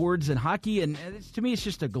the boards in hockey. And to me, it's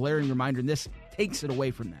just a glaring reminder, and this takes it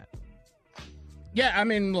away from that. Yeah,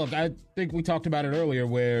 look, I think we talked about it earlier,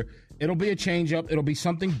 where it'll be a change-up. It'll be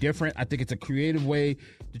something different. I think it's a creative way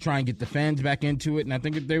to try and get the fans back into it. And I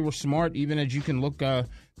think if they were smart, even as you can look, their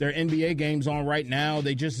NBA games on right now,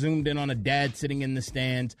 they just zoomed in on a dad sitting in the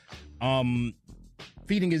stands,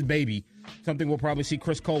 feeding his baby. Something we'll probably see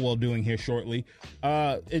Chris Culwell doing here shortly.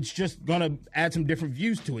 It's just going to add some different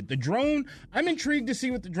views to it. The drone, I'm intrigued to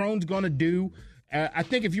see what the drone's going to do. I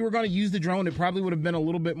think if you were going to use the drone, it probably would have been a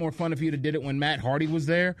little bit more fun if you'd have did it when Matt Hardy was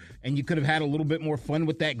there, and you could have had a little bit more fun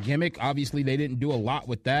with that gimmick. Obviously, they didn't do a lot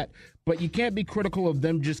with that, but you can't be critical of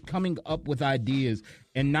them just coming up with ideas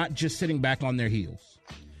and not just sitting back on their heels.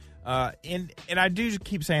 And I do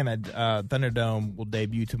keep saying that Thunderdome will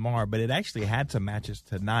debut tomorrow, but it actually had some matches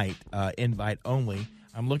tonight, invite only.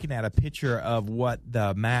 I'm looking at a picture of what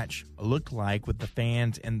the match looked like with the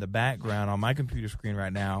fans in the background on my computer screen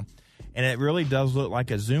right now, and it really does look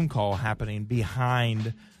like a Zoom call happening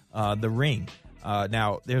behind the ring.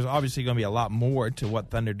 Now, there's obviously going to be a lot more to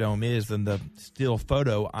what Thunderdome is than the still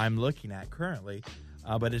photo I'm looking at currently.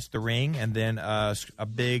 But it's the ring, and then a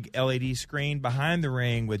big LED screen behind the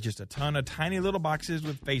ring with just a ton of tiny little boxes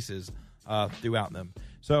with faces throughout them.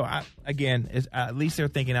 So, at least they're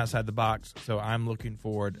thinking outside the box, so I'm looking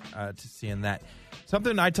forward to seeing that.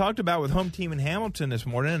 Something I talked about with Home Team in Hamilton this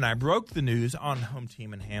morning, and I broke the news on Home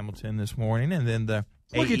Team in Hamilton this morning, and then the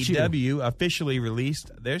AEW officially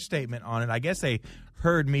released their statement on it. I guess they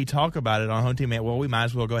heard me talk about it on Home Team. Well, we might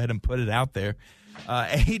as well go ahead and put it out there.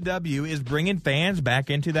 AEW is bringing fans back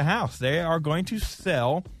into the house. They are going to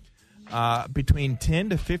sell between 10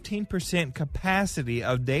 to 15% capacity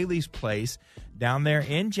of Daly's Place down there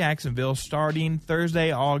in Jacksonville starting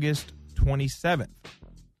Thursday, August 27th.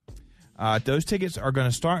 Those tickets are going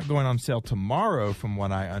to start going on sale tomorrow, from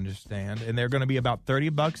what I understand, and they're going to be about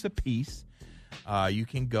 $30 a piece. You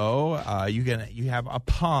can go. You have a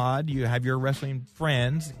pod. You have your wrestling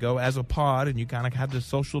friends go as a pod, and you kind of have the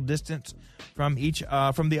social distance from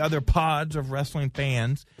the other pods of wrestling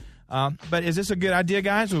fans. But is this a good idea,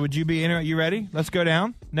 guys? Or would you be you ready? Let's go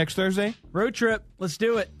down next Thursday. Road trip. Let's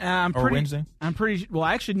do it. Or Wednesday. I'm pretty. Well,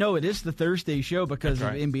 actually, no. It is the Thursday show because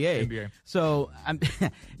of NBA. So,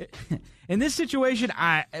 in this situation,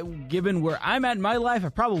 given where I'm at in my life, I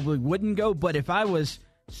probably wouldn't go. But if I was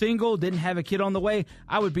single, didn't have a kid on the way,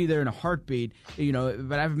 I would be there in a heartbeat.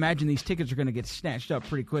 But I imagine these tickets are going to get snatched up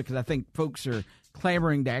pretty quick because I think folks are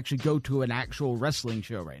clamoring to actually go to an actual wrestling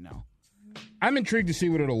show right now. I'm intrigued to see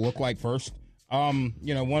what it'll look like first. One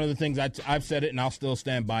of the things I've said it, and I'll still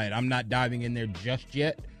stand by it. I'm not diving in there just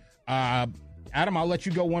yet. Adam, I'll let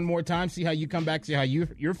you go one more time, see how you come back, see how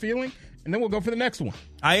you're feeling, and then we'll go for the next one.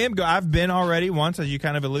 I've been already once, as you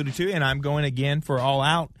kind of alluded to, and I'm going again for All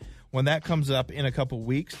Out when that comes up in a couple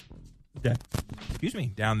weeks.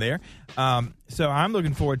 Down there. So I'm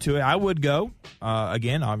looking forward to it. I would go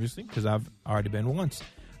again, obviously, because I've already been once.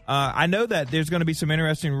 I know that there's going to be some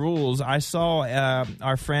interesting rules. I saw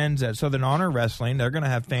our friends at Southern Honor Wrestling. They're going to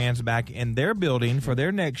have fans back in their building for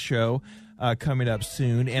their next show coming up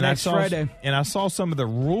soon. And next Friday. And I saw some of the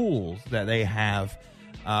rules that they have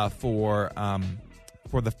for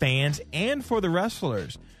the fans and for the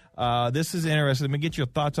wrestlers. This is interesting. Let me get your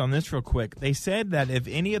thoughts on this real quick. They said that if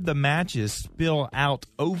any of the matches spill out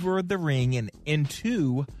over the ring and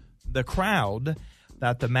into the crowd,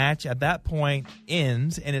 that the match at that point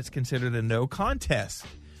ends and it's considered a no contest.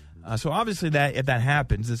 So obviously that if that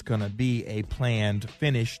happens, it's going to be a planned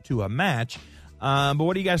finish to a match. But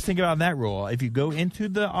what do you guys think about that rule? If you go into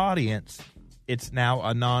the audience, it's now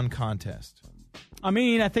a non-contest.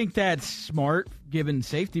 I think that's smart given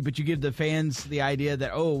safety, but you give the fans the idea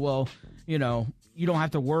that, you don't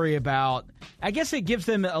have to worry about. I guess it gives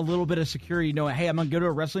them a little bit of security, hey, I'm going to go to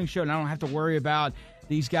a wrestling show and I don't have to worry about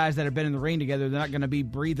these guys that have been in the ring together, they're not going to be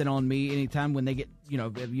breathing on me anytime when they get,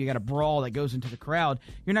 if you got a brawl that goes into the crowd.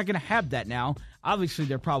 You're not going to have that now. Obviously,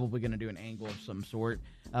 they're probably going to do an angle of some sort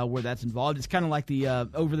where that's involved. It's kind of like the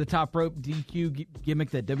over-the-top rope DQ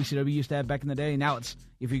gimmick that WCW used to have back in the day. Now it's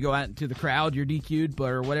if you go out into the crowd, you're DQ'd,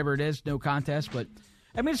 or whatever it is, no contest. But,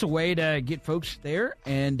 I mean, it's a way to get folks there,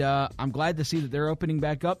 and I'm glad to see that they're opening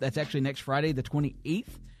back up. That's actually next Friday, the 28th,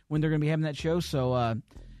 when they're going to be having that show. So,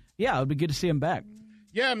 yeah, it would be good to see them back.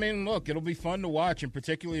 Yeah, I mean, look, it'll be fun to watch, and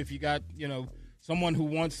particularly if you got, someone who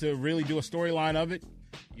wants to really do a storyline of it.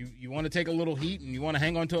 You want to take a little heat and you want to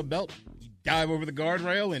hang on to a belt. You dive over the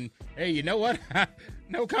guardrail and, hey, you know what?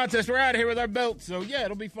 No contest. We're out of here with our belts. So, yeah,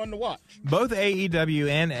 it'll be fun to watch. Both AEW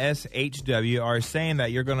and SHW are saying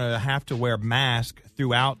that you're going to have to wear a mask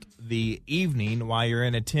throughout the evening while you're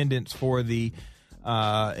in attendance for the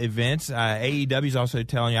events. AEW is also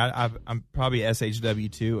telling you, I'm probably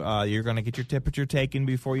SHW too, you're going to get your temperature taken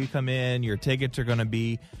before you come in. Your tickets are going to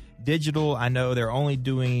be digital. I know they're only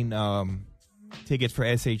doing tickets for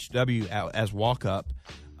SHW as walk-up.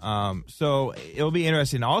 So it'll be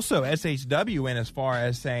interesting. Also, SHW went as far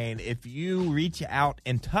as saying if you reach out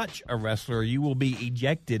and touch a wrestler, you will be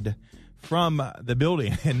ejected from the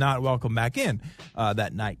building and not welcome back in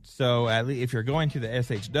that night. So at least if you're going to the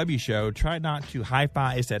SHW show, try not to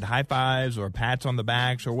high-five. It said high-fives or pats on the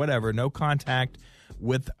backs or whatever. No contact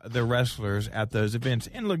with the wrestlers at those events.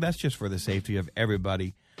 And look, that's just for the safety of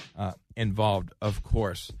everybody involved, of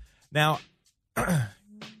course. Now,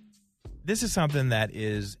 this is something that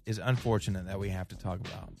is unfortunate that we have to talk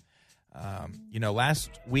about.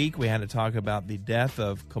 Last week we had to talk about the death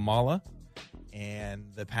of Kamala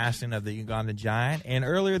and the passing of the Ugandan giant. And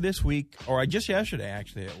earlier this week, or just yesterday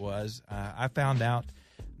actually it was, I found out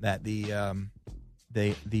that the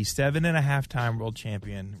 7.5-time world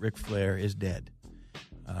champion Ric Flair is dead.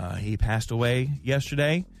 He passed away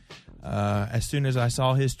yesterday. As soon as I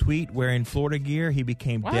saw his tweet wearing Florida gear, he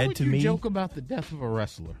became dead to me. Why would you joke about the death of a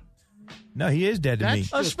wrestler? No, he is dead to me.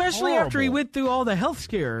 Especially horrible. After he went through all the health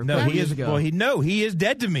scare. No, he is. Ago. Well, he is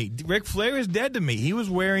dead to me. Ric Flair is dead to me. He was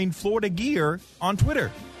wearing Florida gear on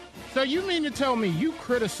Twitter. So you mean to tell me you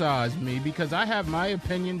criticize me because I have my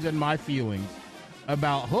opinions and my feelings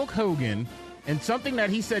about Hulk Hogan and something that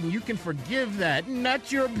he said, and you can forgive that, and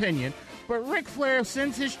that's your opinion. But Ric Flair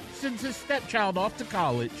sends his stepchild off to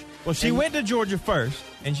college. Well, she went to Georgia first,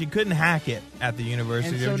 and she couldn't hack it at the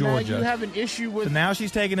University of Georgia. Now you have an issue with. So now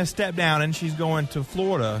she's taking a step down, and she's going to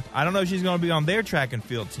Florida. I don't know if she's going to be on their track and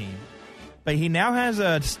field team, but he now has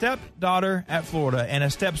a stepdaughter at Florida and a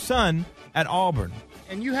stepson at Auburn.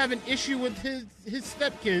 And you have an issue with his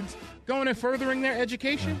stepkids going and furthering their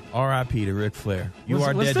education? R.I.P. to Ric Flair. You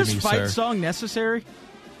are dead to me, sir. Was this fight song necessary?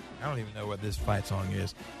 I don't even know what this fight song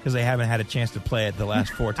is because they haven't had a chance to play it the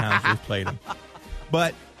last 4 times we've played them.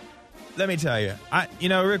 But let me tell you,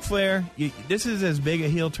 Ric Flair, this is as big a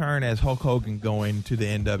heel turn as Hulk Hogan going to the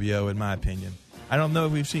NWO, in my opinion. I don't know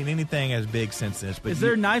if we've seen anything as big since this. But is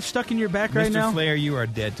there a knife stuck in your back right now? Mr. Flair, you are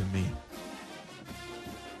dead to me.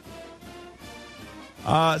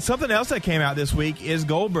 Something else that came out this week is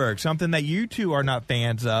Goldberg. Something that you two are not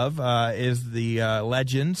fans of is the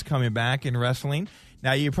legends coming back in wrestling.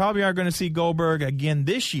 Now, you probably aren't going to see Goldberg again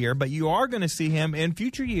this year, but you are going to see him in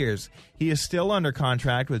future years. He is still under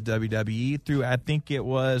contract with WWE through, I think it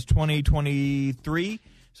was 2023,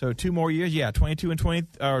 so 2 more years. Yeah, 21,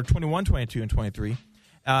 22, and 23.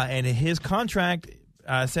 And his contract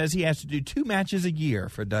says he has to do 2 matches a year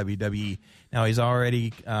for WWE. Now, he's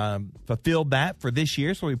already fulfilled that for this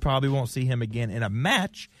year, so we probably won't see him again in a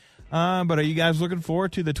match. But are you guys looking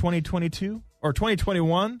forward to the 2022 or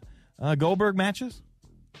 2021 Goldberg matches?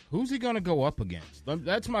 Who's he going to go up against?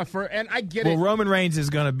 That's my first, and I get it. Well, Roman Reigns is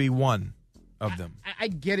going to be one of them. I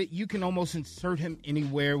get it. You can almost insert him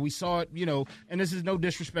anywhere. We saw it, and this is no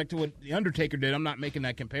disrespect to what The Undertaker did. I'm not making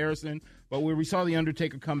that comparison. But where we saw The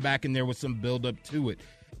Undertaker come back and there was some build-up to it.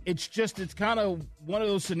 It's kind of one of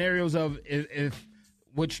those scenarios of if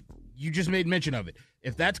which you just made mention of it.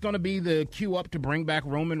 If that's going to be the cue up to bring back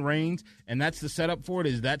Roman Reigns, and that's the setup for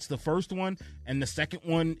it, that's the first one, and the second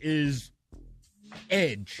one is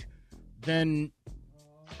Edge, then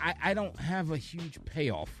I don't have a huge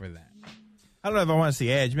payoff for that. I don't know if I want to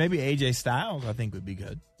see Edge. Maybe AJ Styles I think would be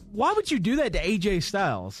good. Why would you do that to AJ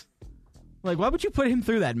Styles? Like, why would you put him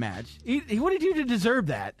through that match? What did you do to deserve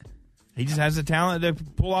that? He just has the talent to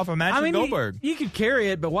pull off a match with Goldberg. He could carry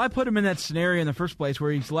it, but why put him in that scenario in the first place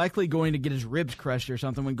where he's likely going to get his ribs crushed or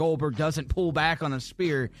something when Goldberg doesn't pull back on a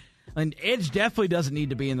spear? And Edge definitely doesn't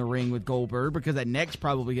need to be in the ring with Goldberg because that neck's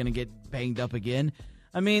probably going to get banged up again.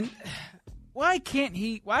 I mean, why can't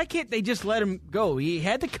they just let him go? He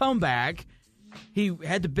had to come back. He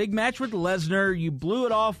had the big match with Lesnar. You blew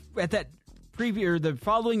it off at that preview or the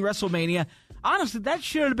following WrestleMania. Honestly, that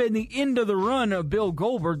should have been the end of the run of Bill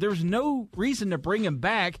Goldberg. There's no reason to bring him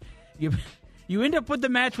back. You end up with the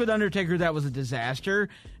match with Undertaker. That was a disaster.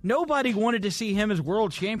 Nobody wanted to see him as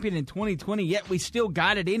world champion in 2020, yet we still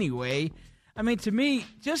got it anyway. I mean, to me,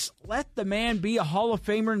 just let the man be a Hall of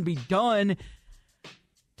Famer and be done.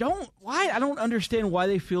 I don't understand why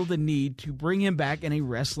they feel the need to bring him back in a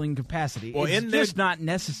wrestling capacity. Well, it's just not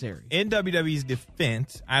necessary. In WWE's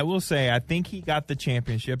defense, I will say I think he got the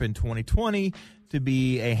championship in 2020 to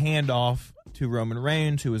be a handoff to Roman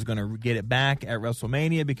Reigns, who was going to get it back at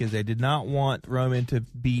WrestleMania because they did not want Roman to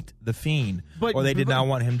beat The Fiend, or they did not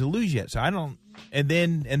want him to lose yet. So I don't. And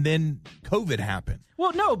then COVID happened.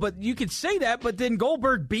 Well, no, but you could say that, but then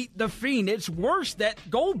Goldberg beat The Fiend. It's worse that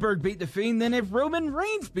Goldberg beat The Fiend than if Roman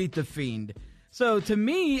Reigns beat The Fiend. So to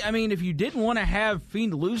me, I mean, if you didn't want to have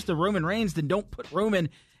Fiend lose to Roman Reigns, then don't put Roman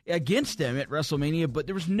against him at WrestleMania, but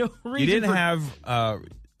there was no reason. You didn't have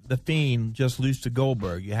The Fiend just lose to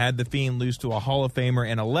Goldberg. You had The Fiend lose to a Hall of Famer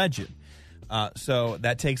and a legend. So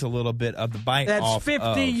that takes a little bit of the bite off. That's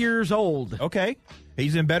 50 years old. Okay.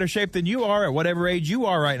 He's in better shape than you are at whatever age you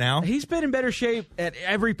are right now. He's been in better shape at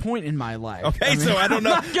every point in my life. Okay, so I don't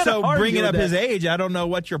know. So bringing up his age, I don't know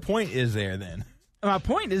what your point is there then. My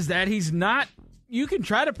point is that he's not. You can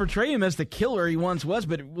try to portray him as the killer he once was,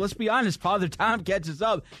 but let's be honest, Father Time catches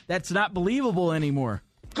up. That's not believable anymore.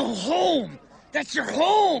 Go home. That's your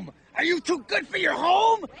home. Are you too good for your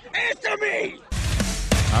home? Answer me.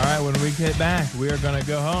 All right, when we get back, we are going to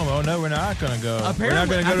go home. Oh, no, we're not going to go. Apparently, we're not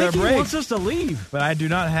going to go to a break. He wants us to leave. But I do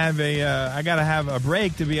not have I got to have a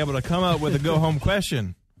break to be able to come up with a go-home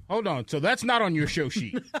question. Hold on. So that's not on your show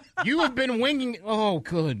sheet. You have been winging. Oh,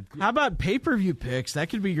 good. How about pay-per-view picks? That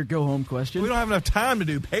could be your go-home question. We don't have enough time to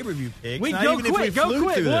do pay-per-view picks. Go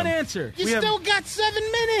quick. One answer. You still got 7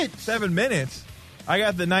 minutes. 7 minutes? I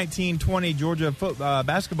got the 1920 Georgia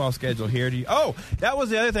basketball schedule here. That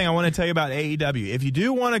was the other thing I want to tell you about AEW. If you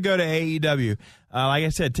do want to go to AEW, like I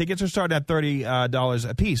said, tickets are starting at $30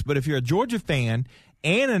 a piece. But if you're a Georgia fan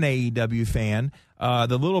and an AEW fan,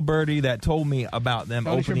 the little birdie that told me about them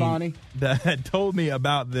that told me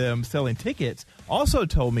about them selling tickets also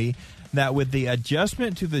told me that with the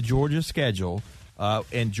adjustment to the Georgia schedule,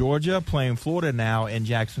 in Georgia playing Florida now in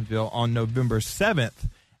Jacksonville on November 7th,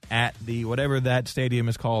 at the whatever that stadium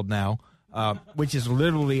is called now, which is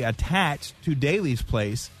literally attached to Daly's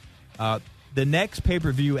Place. The next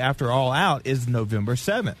pay-per-view after All Out is November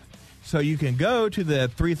 7th. So you can go to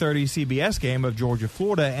the 3:30 CBS game of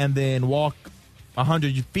Georgia-Florida and then walk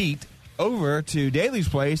 100 feet over to Daly's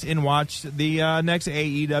Place and watch the next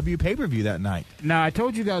AEW pay-per-view that night. Now, I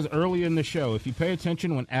told you guys earlier in the show, if you pay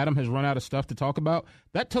attention when Adam has run out of stuff to talk about,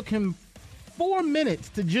 that took him 4 minutes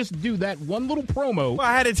to just do that one little promo. Well,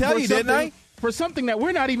 I had to tell you, didn't I? For something that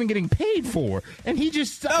we're not even getting paid for. And he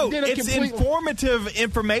just did a it's informative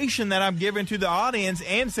information that I'm giving to the audience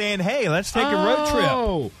and saying, hey, let's take a road trip.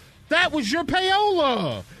 Oh, that was your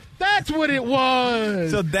payola. That's what it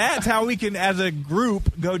was. So that's how we can, as a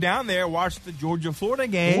group, go down there, watch the Georgia-Florida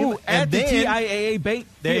game. At the TIAA bait.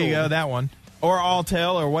 There you go, that one. Or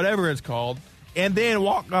Alltel or whatever it's called. And then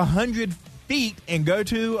walk 100 feet and go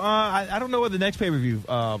to, I don't know what the next pay-per-view.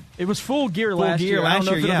 It was Full Gear last year. I don't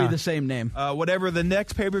know if it'll be the same name. Whatever the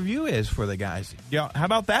next pay-per-view is for the guys. Yeah, how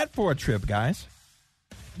about that for a trip, guys?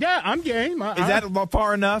 Yeah, I'm game. Is that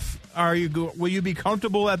far enough? Will you be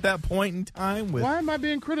comfortable at that point in time? Why am I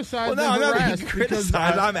being criticized? Well, no, I'm not being criticized.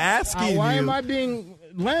 I'm asking you. Why am I being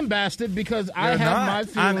lambasted because I have my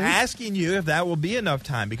feelings? I'm asking you if that will be enough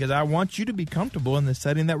time because I want you to be comfortable in the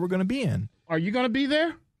setting that we're going to be in. Are you going to be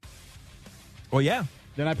there? Well, yeah.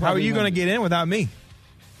 Then how are you going to get in without me?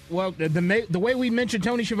 Well, the way we mentioned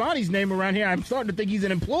Tony Schiavone's name around here, I'm starting to think he's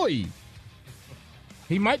an employee.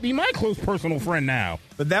 He might be my close personal friend now.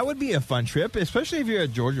 But that would be a fun trip, especially if you're a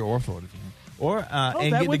Georgia or Florida fan. Or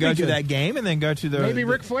and get to go to that game and then go to the... Maybe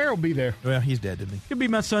Ric Flair will be there. Well, he's dead, didn't he? Could be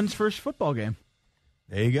my son's first football game.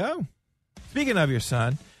 There you go. Speaking of your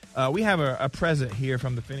son, we have a present here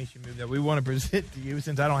from the Finishing Move that we want to present to you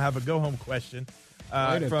since I don't have a go-home question.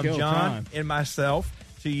 From John and myself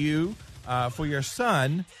to you for your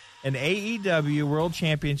son, an AEW World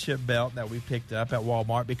Championship belt that we picked up at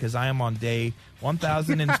Walmart because I am on day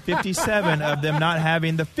 1,057 of them not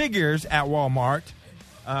having the figures at Walmart.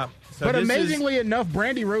 But amazingly enough,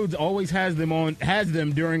 Brandy Rhodes always has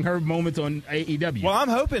them during her moments on AEW. Well, I'm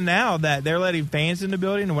hoping now that they're letting fans in the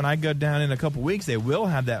building, and when I go down in a couple weeks, they will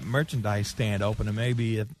have that merchandise stand open, and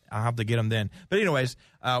maybe I'll have to get them then. But anyways,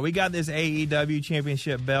 we got this AEW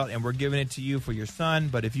Championship belt, and we're giving it to you for your son,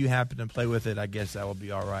 but if you happen to play with it, I guess that will be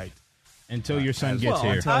all right. until your son gets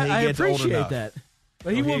here. until he I gets old appreciate enough. that.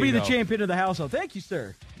 But he Well, will here be you the go. champion of the household. Thank you,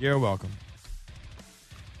 sir. You're welcome.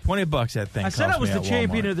 $20 that thing. I said cost I was me the at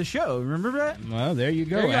champion Walmart. of the show. Remember that? Well, there you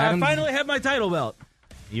go. There you go. I Adam's- finally have my title belt.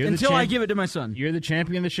 you're the Until I champ- give it to my son. You're the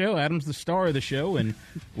champion of the show. Adam's the star of the show, and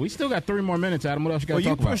we still got 3 more minutes. Adam, what else you got Well, to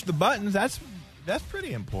you talk push about? the buttons. That's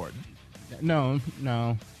pretty important. No.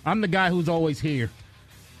 I'm the guy who's always here.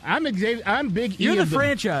 I'm Xavier. I'm Big E. You're the of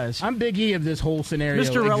franchise. I'm Big E of this whole scenario. Mr.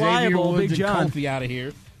 Xavier Reliable, Woods Big and John. Kofi out of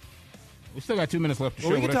here. We still got 2 minutes left to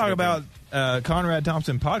Well, show. we can What else talk you got about Conrad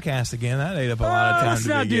Thompson podcast again. That ate up a lot of time. Let's to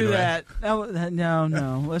not begin do with. that.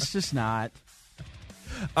 No. Let's just not.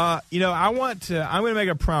 I want to. I'm going to make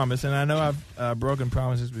a promise, and I know I've broken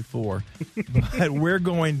promises before, but we're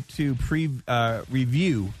going to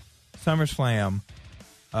review SummerSlam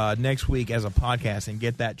next week as a podcast and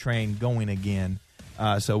get that train going again.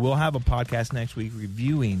 So we'll have a podcast next week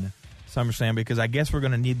reviewing SummerSlam because I guess we're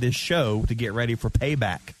going to need this show to get ready for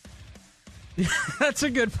Payback. That's a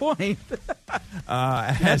good point.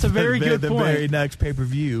 That's a very good the point. very next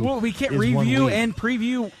pay-per-view. Well, we can't is 1 review week. and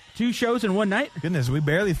preview 2 shows in one night. Goodness, we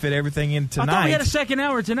barely fit everything in tonight. I thought we had a second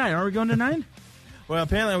hour tonight. Are we going to 9? Well,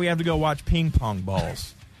 apparently we have to go watch ping pong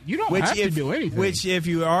balls. You don't have to do anything. Which, if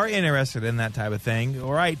you are interested in that type of thing,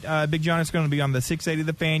 all right, Big John is going to be on the 680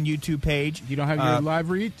 The Fan YouTube page. You don't have your live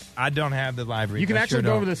reads? I don't have the live reads. You can I actually sure go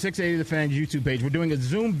don't. over to the 680 The Fans YouTube page. We're doing a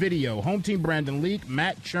Zoom video. Home team Brandon Leak,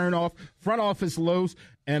 Matt Chernoff, front office Lowe's,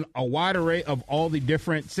 and a wide array of all the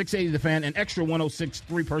different 680 The Fan and extra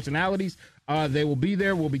 1063 personalities. They will be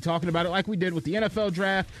there. We'll be talking about it like we did with the NFL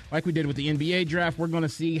draft, like we did with the NBA draft. We're going to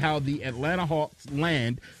see how the Atlanta Hawks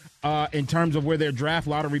land in terms of where their draft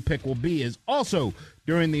lottery pick will be. Is also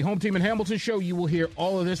during the Home Team in Hamilton show, you will hear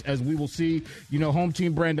all of this as we will see, Home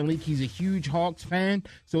Team Brandon Leak. He's a huge Hawks fan,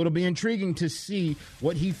 so it'll be intriguing to see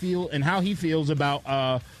what he feels and how he feels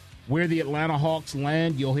about where the Atlanta Hawks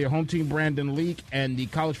land. You'll hear Home Team Brandon Leak and the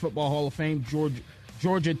College Football Hall of Fame,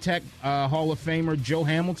 Georgia Tech Hall of Famer Joe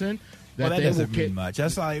Hamilton. Well, that doesn't mean much.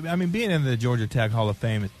 That's like, being in the Georgia Tech Hall of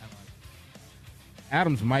Fame is.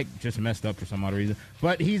 Adam's mic just messed up for some odd reason,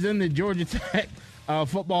 but he's in the Georgia Tech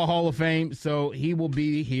Football Hall of Fame, so he will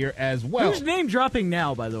be here as well. Who's name dropping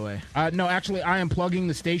now, by the way? No, actually, I am plugging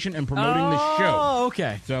the station and promoting the show. Oh,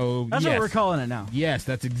 okay. So That's yes. what we're calling it now. Yes,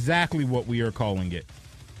 that's exactly what we are calling it.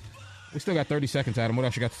 We still got 30 seconds, Adam. What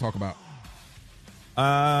else you got to talk about?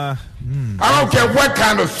 I don't care what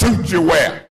kind of suit you wear.